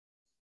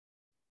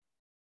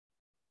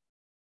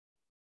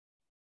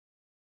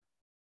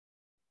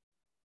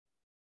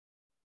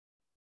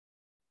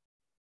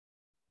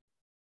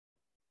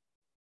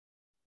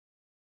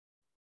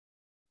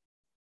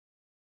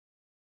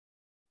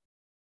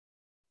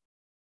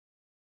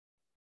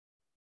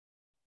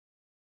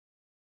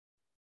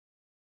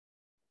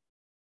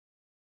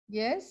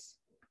 Yes.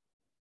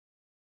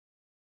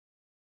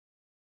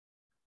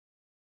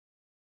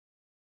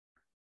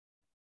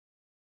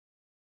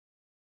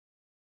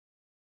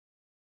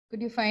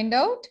 Could you find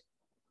out?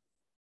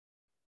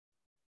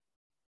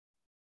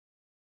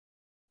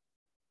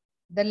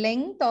 The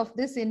length of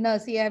this inner,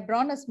 see, I have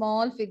drawn a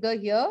small figure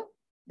here.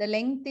 The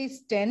length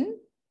is 10,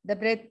 the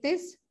breadth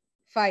is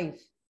 5.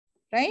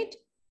 right?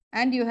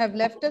 And you have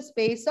left a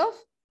space of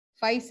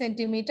 5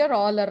 centimeter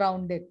all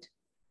around it.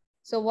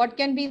 So what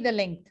can be the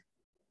length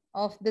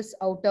of this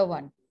outer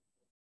one?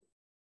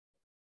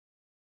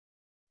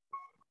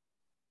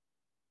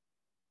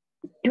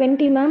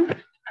 Twenty, ma'am.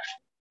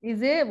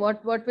 Is it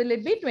what will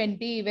it be?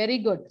 20. Very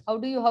good. How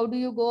do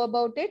you go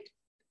about it?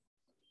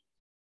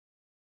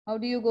 How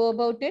do you go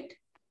about it?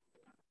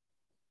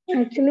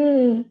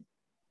 Actually,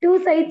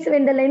 two sides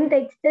when the length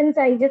extends,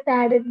 I just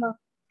added, ma'am.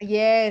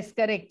 Yes,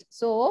 correct.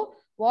 So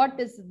what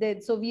is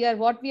that? So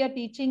what we are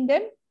teaching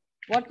them?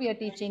 What we are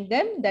teaching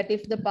them that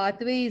if the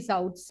pathway is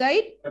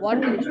outside,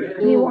 what you should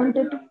do? We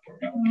wanted to.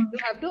 You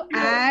have to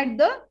add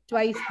the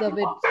twice the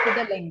width to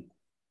the length.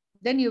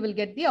 Then you will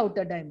get the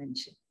outer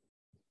dimension.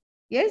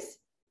 Yes,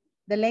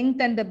 the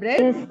length and the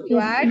breadth. Yes, You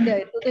yes. add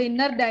to the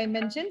inner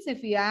dimensions.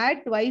 If you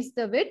add twice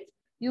the width,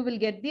 you will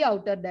get the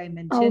outer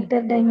dimension.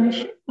 Outer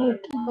dimension. Okay.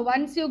 So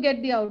once you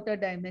get the outer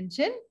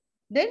dimension,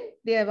 then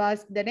they have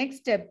asked the next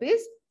step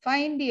is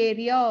find the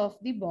area of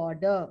the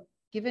border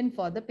given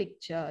for the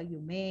picture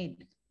you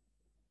made.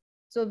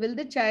 So will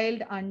the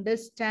child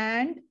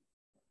understand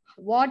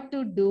what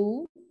to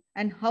do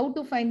and how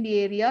to find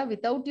the area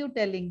without you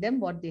telling them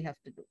what they have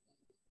to do?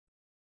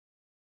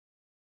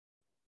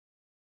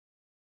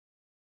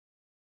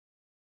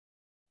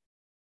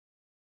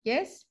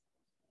 Yes?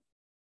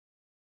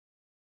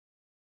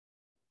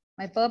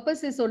 My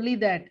purpose is only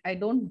that. I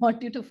don't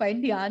want you to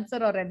find the answer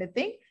or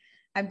anything.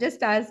 I'm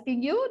just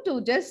asking you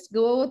to just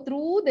go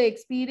through the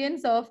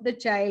experience of the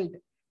child,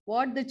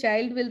 what the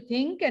child will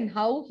think and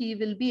how he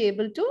will be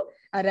able to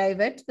arrive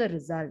at the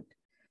result.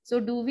 So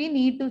do we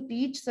need to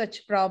teach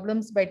such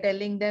problems by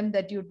telling them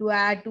that you to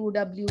add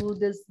 2W,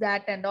 this,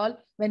 that and all?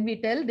 When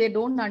we tell, they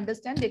don't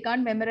understand, they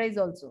can't memorize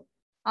also.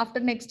 After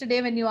next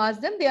day when you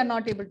ask them, they are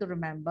not able to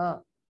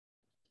remember.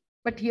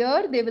 But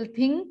here they will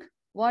think,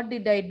 what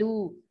did I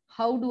do?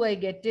 How do I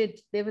get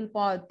it? They will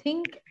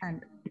think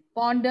and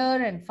ponder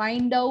and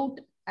find out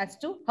as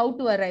to how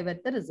to arrive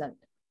at the result.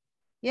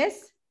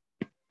 Yes?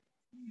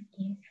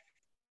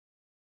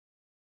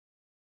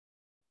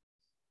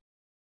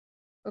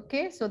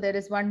 Okay, so there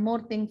is one more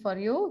thing for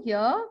you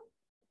here.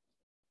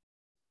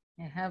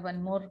 I have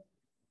one more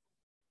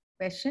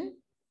question.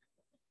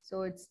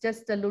 So it's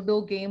just a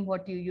Ludo game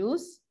what you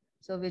use.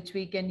 So which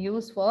we can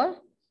use for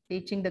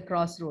teaching the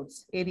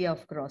crossroads, area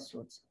of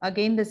crossroads.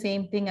 Again, the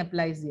same thing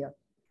applies here.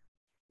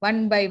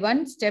 One by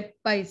one, step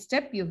by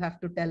step, you have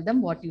to tell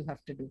them what you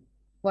have to do,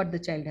 what the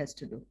child has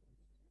to do.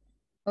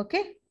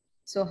 Okay,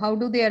 so how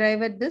do they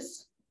arrive at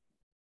this?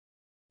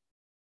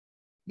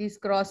 These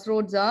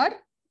crossroads are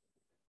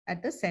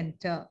at the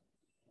center,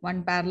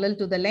 one parallel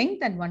to the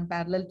length and one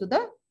parallel to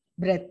the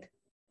breadth,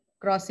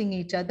 crossing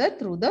each other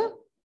through the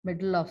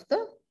middle of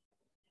the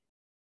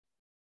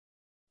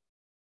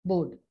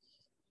board.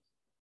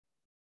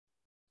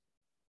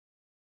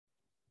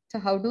 So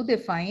how do they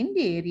find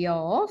the area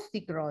of the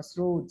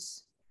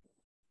crossroads?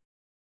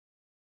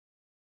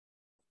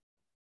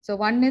 So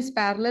one is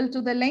parallel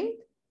to the length.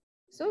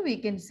 So we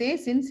can say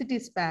since it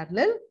is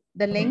parallel,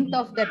 the length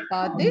of that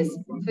path is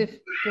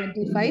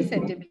 25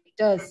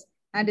 centimeters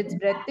and its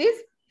breadth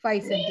is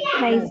 5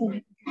 centimeters.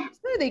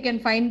 So they can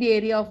find the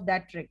area of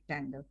that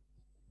rectangle,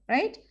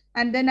 right?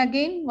 And then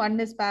again, one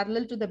is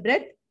parallel to the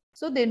breadth.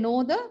 So they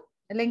know the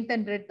length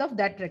and breadth of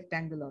that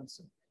rectangle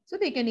also. So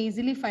they can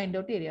easily find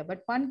out area.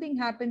 But one thing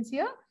happens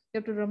here, you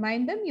have to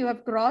remind them you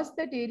have crossed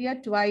that area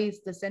twice.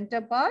 The center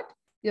part,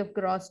 you have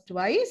crossed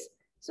twice.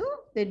 So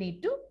they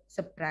need to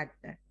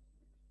subtract that.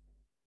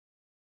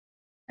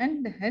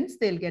 And hence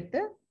they'll get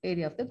the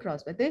area of the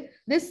cross. But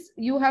this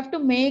you have to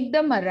make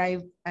them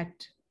arrive at.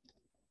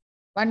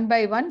 One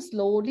by one,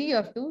 slowly you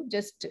have to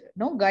just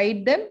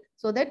guide them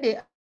so that they.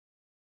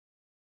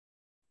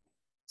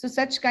 So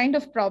such kind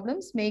of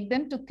problems make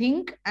them to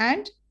think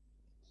and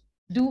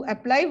do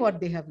apply what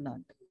they have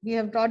learned. We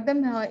have taught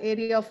them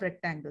area of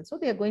rectangle. So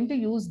they are going to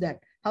use that.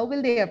 How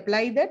will they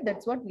apply that?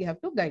 That's what we have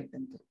to guide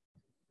them through.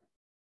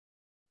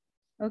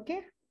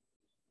 Okay.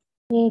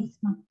 Yes.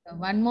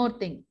 One more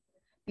thing.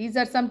 These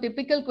are some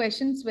typical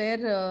questions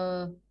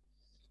where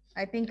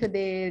I think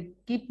they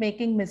keep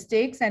making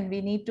mistakes and we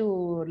need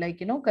to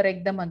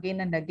correct them again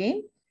and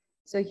again.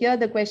 So here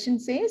the question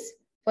says,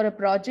 for a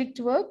project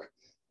work,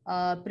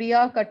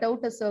 Priya cut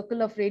out a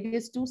circle of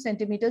radius 2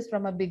 centimeters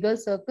from a bigger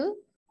circle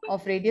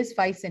of radius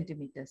 5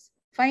 centimeters.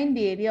 Find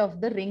the area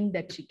of the ring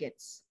that she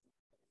gets.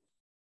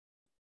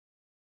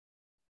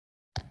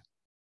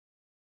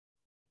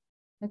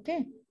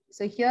 Okay,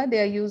 so here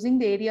they are using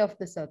the area of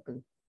the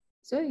circle.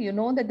 So you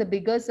know that the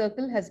bigger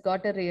circle has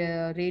got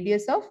a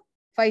radius of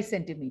 5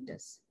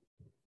 centimeters.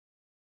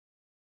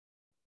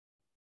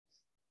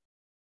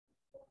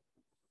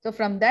 So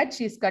from that,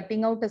 she is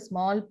cutting out a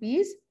small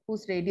piece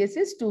whose radius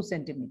is 2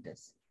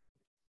 centimeters.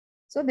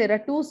 So there are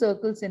two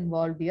circles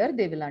involved here.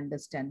 They will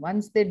understand.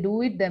 Once they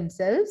do it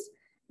themselves,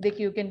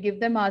 you can give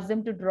them, ask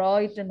them to draw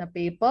it in a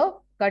paper,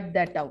 cut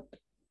that out.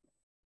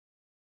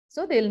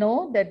 So they'll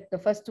know that the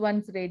first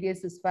one's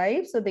radius is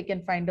 5, so they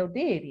can find out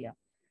the area.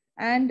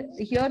 And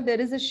here there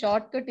is a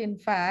shortcut. In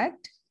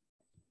fact,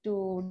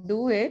 to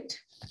do it,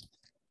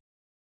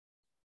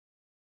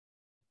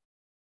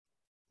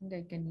 and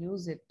I can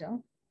use it.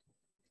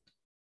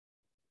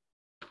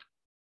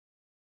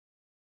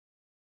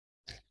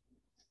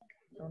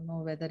 Don't know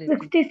whether it will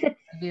 66.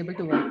 be able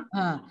to work.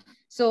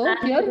 So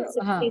here,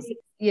 66.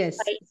 yes,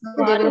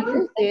 so they will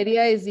use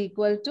area is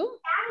equal to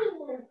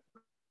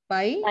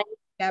pi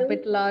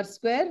capital R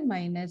square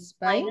minus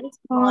pi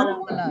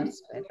small r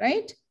square,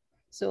 right?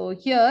 So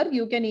here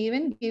you can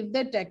even give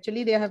that.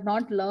 Actually, they have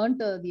not learned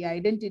the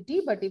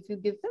identity, but if you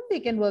give them, they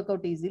can work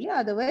out easily.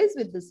 Otherwise,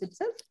 with this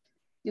itself,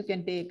 you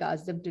can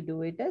ask them to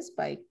do it as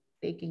pi,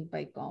 taking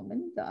pi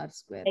common, the r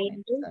square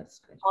minus r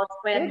square. So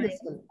this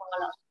will,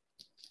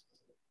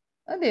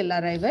 they'll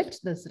arrive at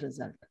this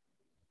result.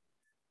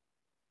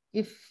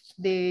 If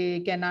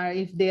they can,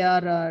 if they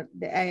are,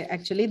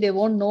 actually they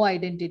won't know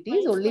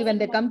identities. Only when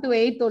they come to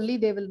 8th, only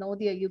they will know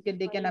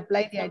they can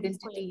apply the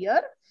identity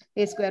here,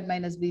 a square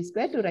minus b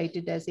square, to write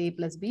it as a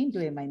plus b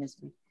into a minus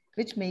b,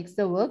 which makes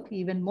the work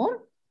even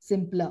more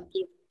simpler.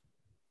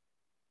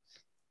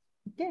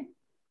 Okay.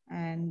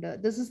 And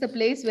this is the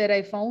place where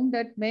I found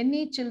that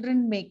many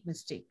children make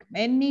mistake.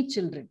 Many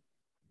children.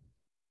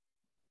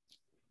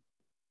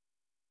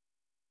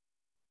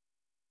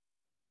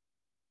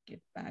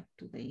 Get back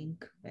to the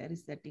ink. Where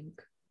is that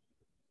ink?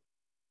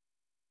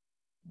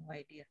 No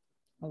idea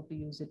how to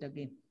use it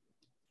again.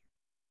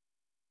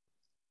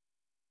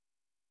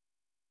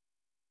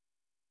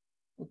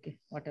 Okay,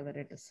 whatever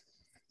it is.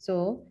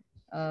 So,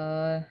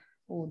 oh,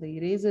 the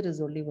eraser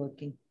is only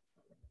working.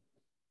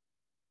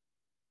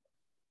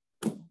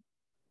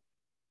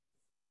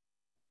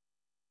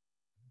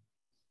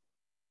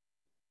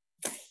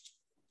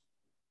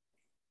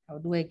 How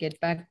do I get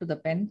back to the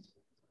pen?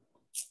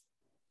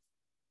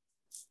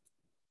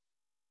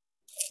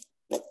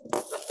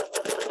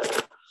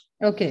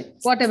 Okay,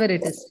 whatever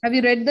it is. Have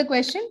you read the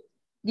question?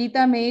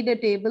 Geeta made a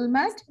table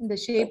mat in the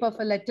shape of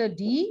a letter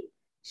D.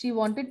 She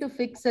wanted to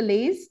fix a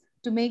lace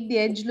to make the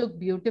edge look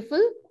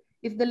beautiful.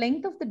 If the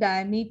length of the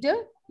diameter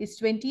is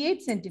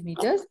 28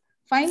 centimeters,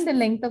 find the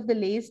length of the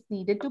lace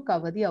needed to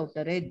cover the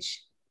outer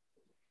edge.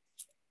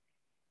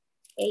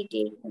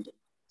 88.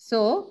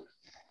 So,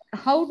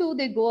 how do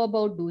they go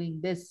about doing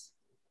this?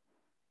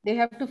 They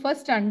have to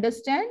first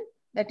understand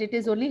that it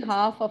is only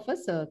half of a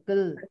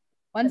circle.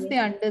 Once they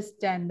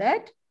understand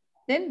that,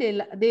 then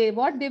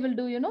what they will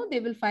do,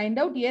 they will find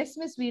out, yes,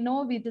 miss, we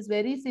know it is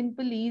very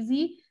simple,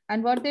 easy.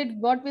 And what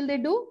will they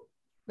do?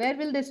 Where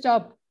will they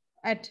stop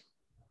at?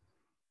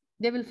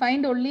 They will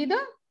find only the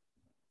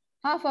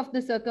half of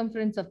the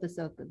circumference of the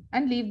circle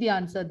and leave the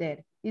answer there.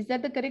 Is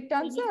that the correct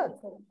answer?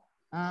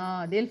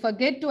 They'll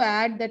forget to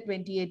add the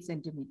 28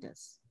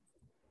 centimeters.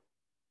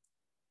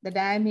 The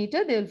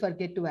diameter, they will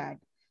forget to add.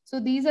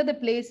 So these are the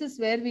places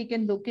where we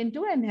can look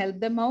into and help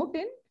them out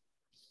in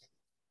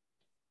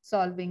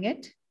solving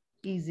it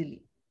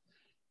easily.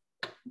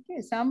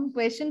 Okay, some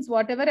questions,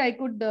 whatever I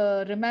could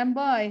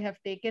remember, I have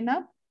taken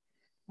up.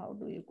 How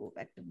do you go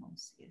back to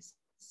mouse? Yes.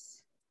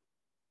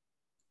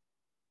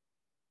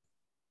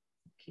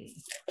 Okay.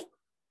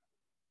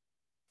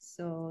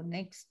 So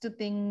next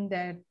thing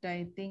that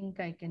I think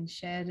I can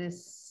share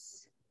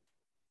is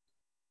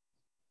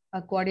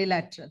a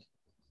quadrilateral.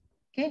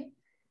 Okay.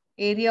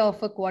 Area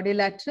of a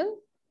quadrilateral.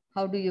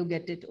 How do you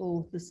get it?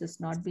 Oh, this has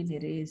not been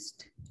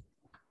erased.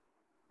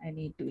 I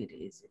need to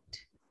erase it.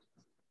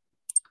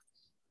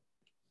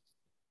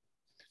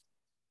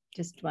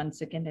 Just 1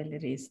 second, I'll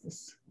erase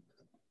this.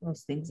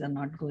 Those things are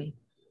not going.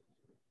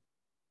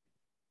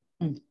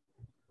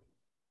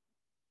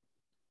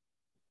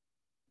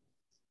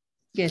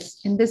 Yes,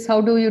 in this, how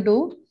do you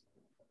do?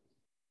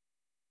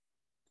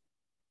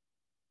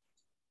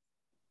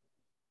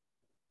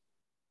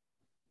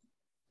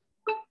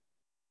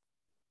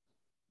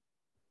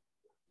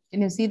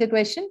 Can you see the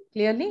question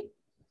clearly?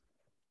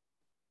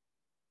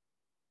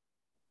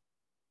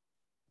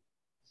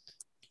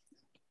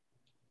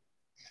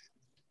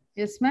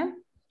 Yes,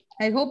 ma'am.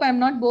 I hope I'm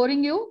not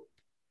boring you,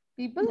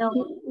 people. No,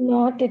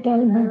 not at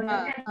all,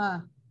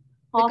 ma'am.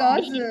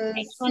 Because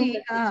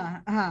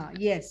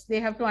yes, they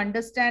have to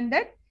understand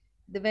that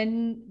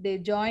when they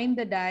join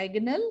the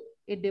diagonal,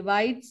 it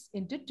divides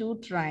into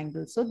 2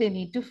 triangles. So they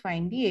need to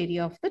find the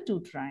area of the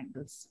 2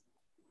 triangles.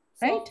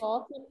 Right? So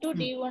half into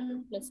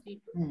D1 plus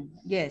D2.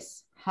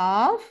 Yes,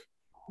 half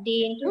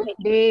D into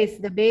base.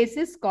 The base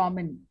is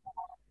common.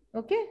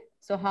 Okay,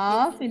 so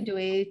half into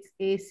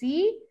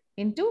AC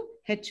into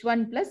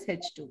H1 plus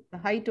H2. The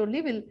height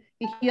only will,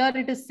 here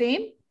it is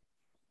same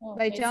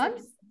by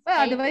chance, but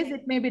otherwise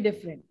it may be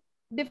different.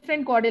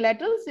 Different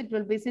quadrilaterals, it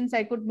will be, since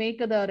I could make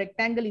the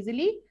rectangle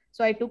easily,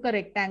 so I took a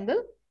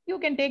rectangle. You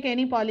can take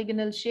any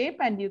polygonal shape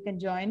and you can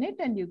join it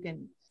and you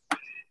can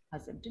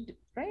ask them to do,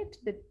 right?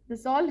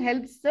 This all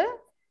helps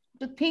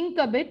to think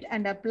a bit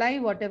and apply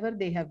whatever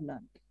they have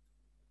learned.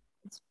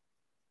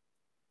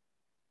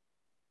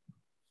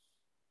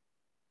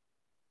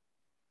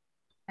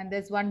 And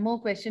there's one more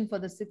question for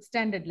the 6th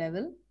standard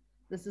level.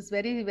 This is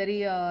very,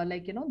 very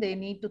they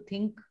need to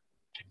think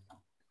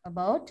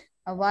about.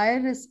 A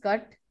wire is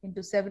cut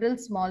into several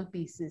small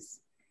pieces.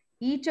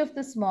 Each of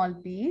the small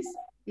piece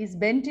is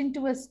bent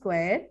into a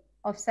square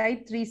of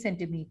side 3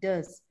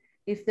 centimeters.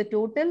 If the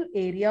total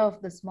area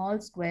of the small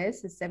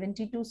squares is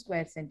 72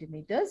 square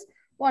centimeters,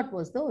 what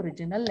was the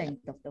original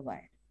length of the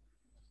wire?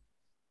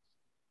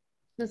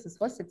 This is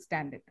for 6th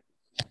standard.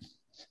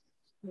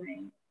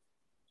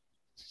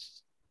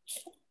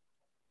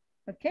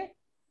 Okay.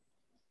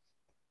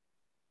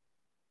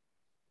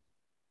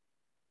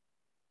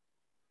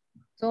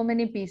 So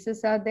many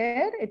pieces are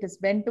there. It is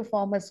bent to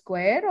form a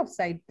square of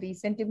side 3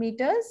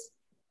 centimeters.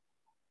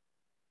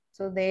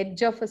 So the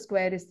edge of a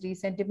square is 3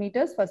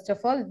 centimeters. First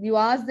of all, you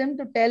ask them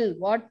to tell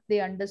what they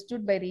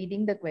understood by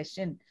reading the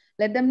question.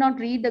 Let them not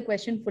read the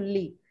question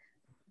fully.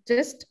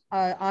 Just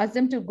ask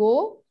them to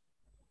go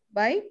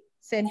by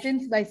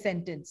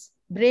sentence.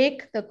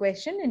 Break the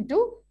question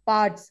into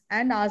parts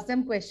and ask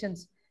them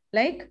questions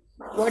like,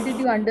 what did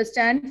you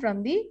understand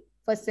from the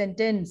first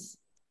sentence?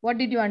 What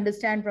did you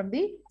understand from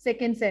the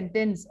second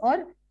sentence?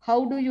 Or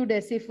how do you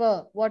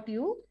decipher what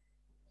you,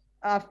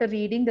 after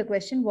reading the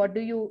question, what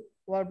do you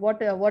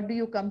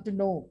come to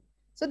know?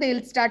 So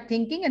they'll start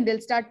thinking and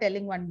they'll start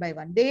telling one by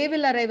one. They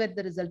will arrive at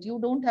the result. You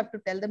don't have to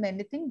tell them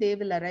anything. They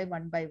will arrive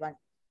one by one.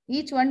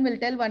 Each one will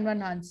tell one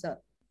answer.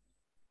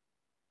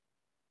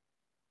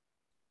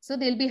 So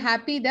they'll be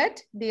happy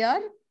that they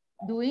are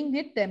doing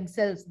it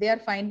themselves. They are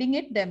finding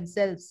it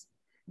themselves.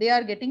 They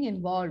are getting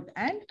involved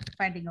and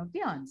finding out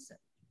the answer.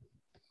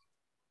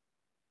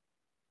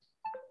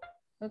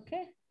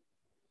 Okay.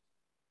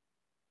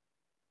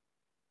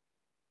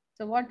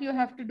 So what you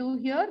have to do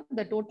here,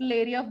 the total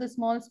area of the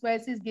small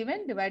squares is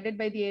given, divided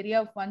by the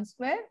area of one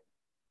square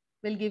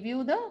will give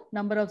you the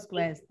number of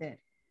squares there.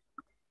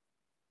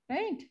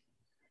 Right?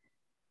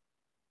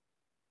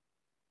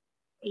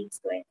 8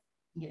 square.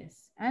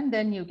 Yes. And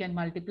then you can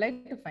multiply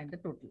to find the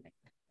total length.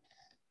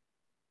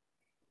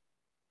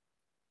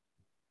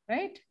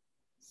 Right?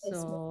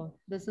 So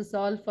this is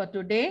all for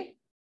today.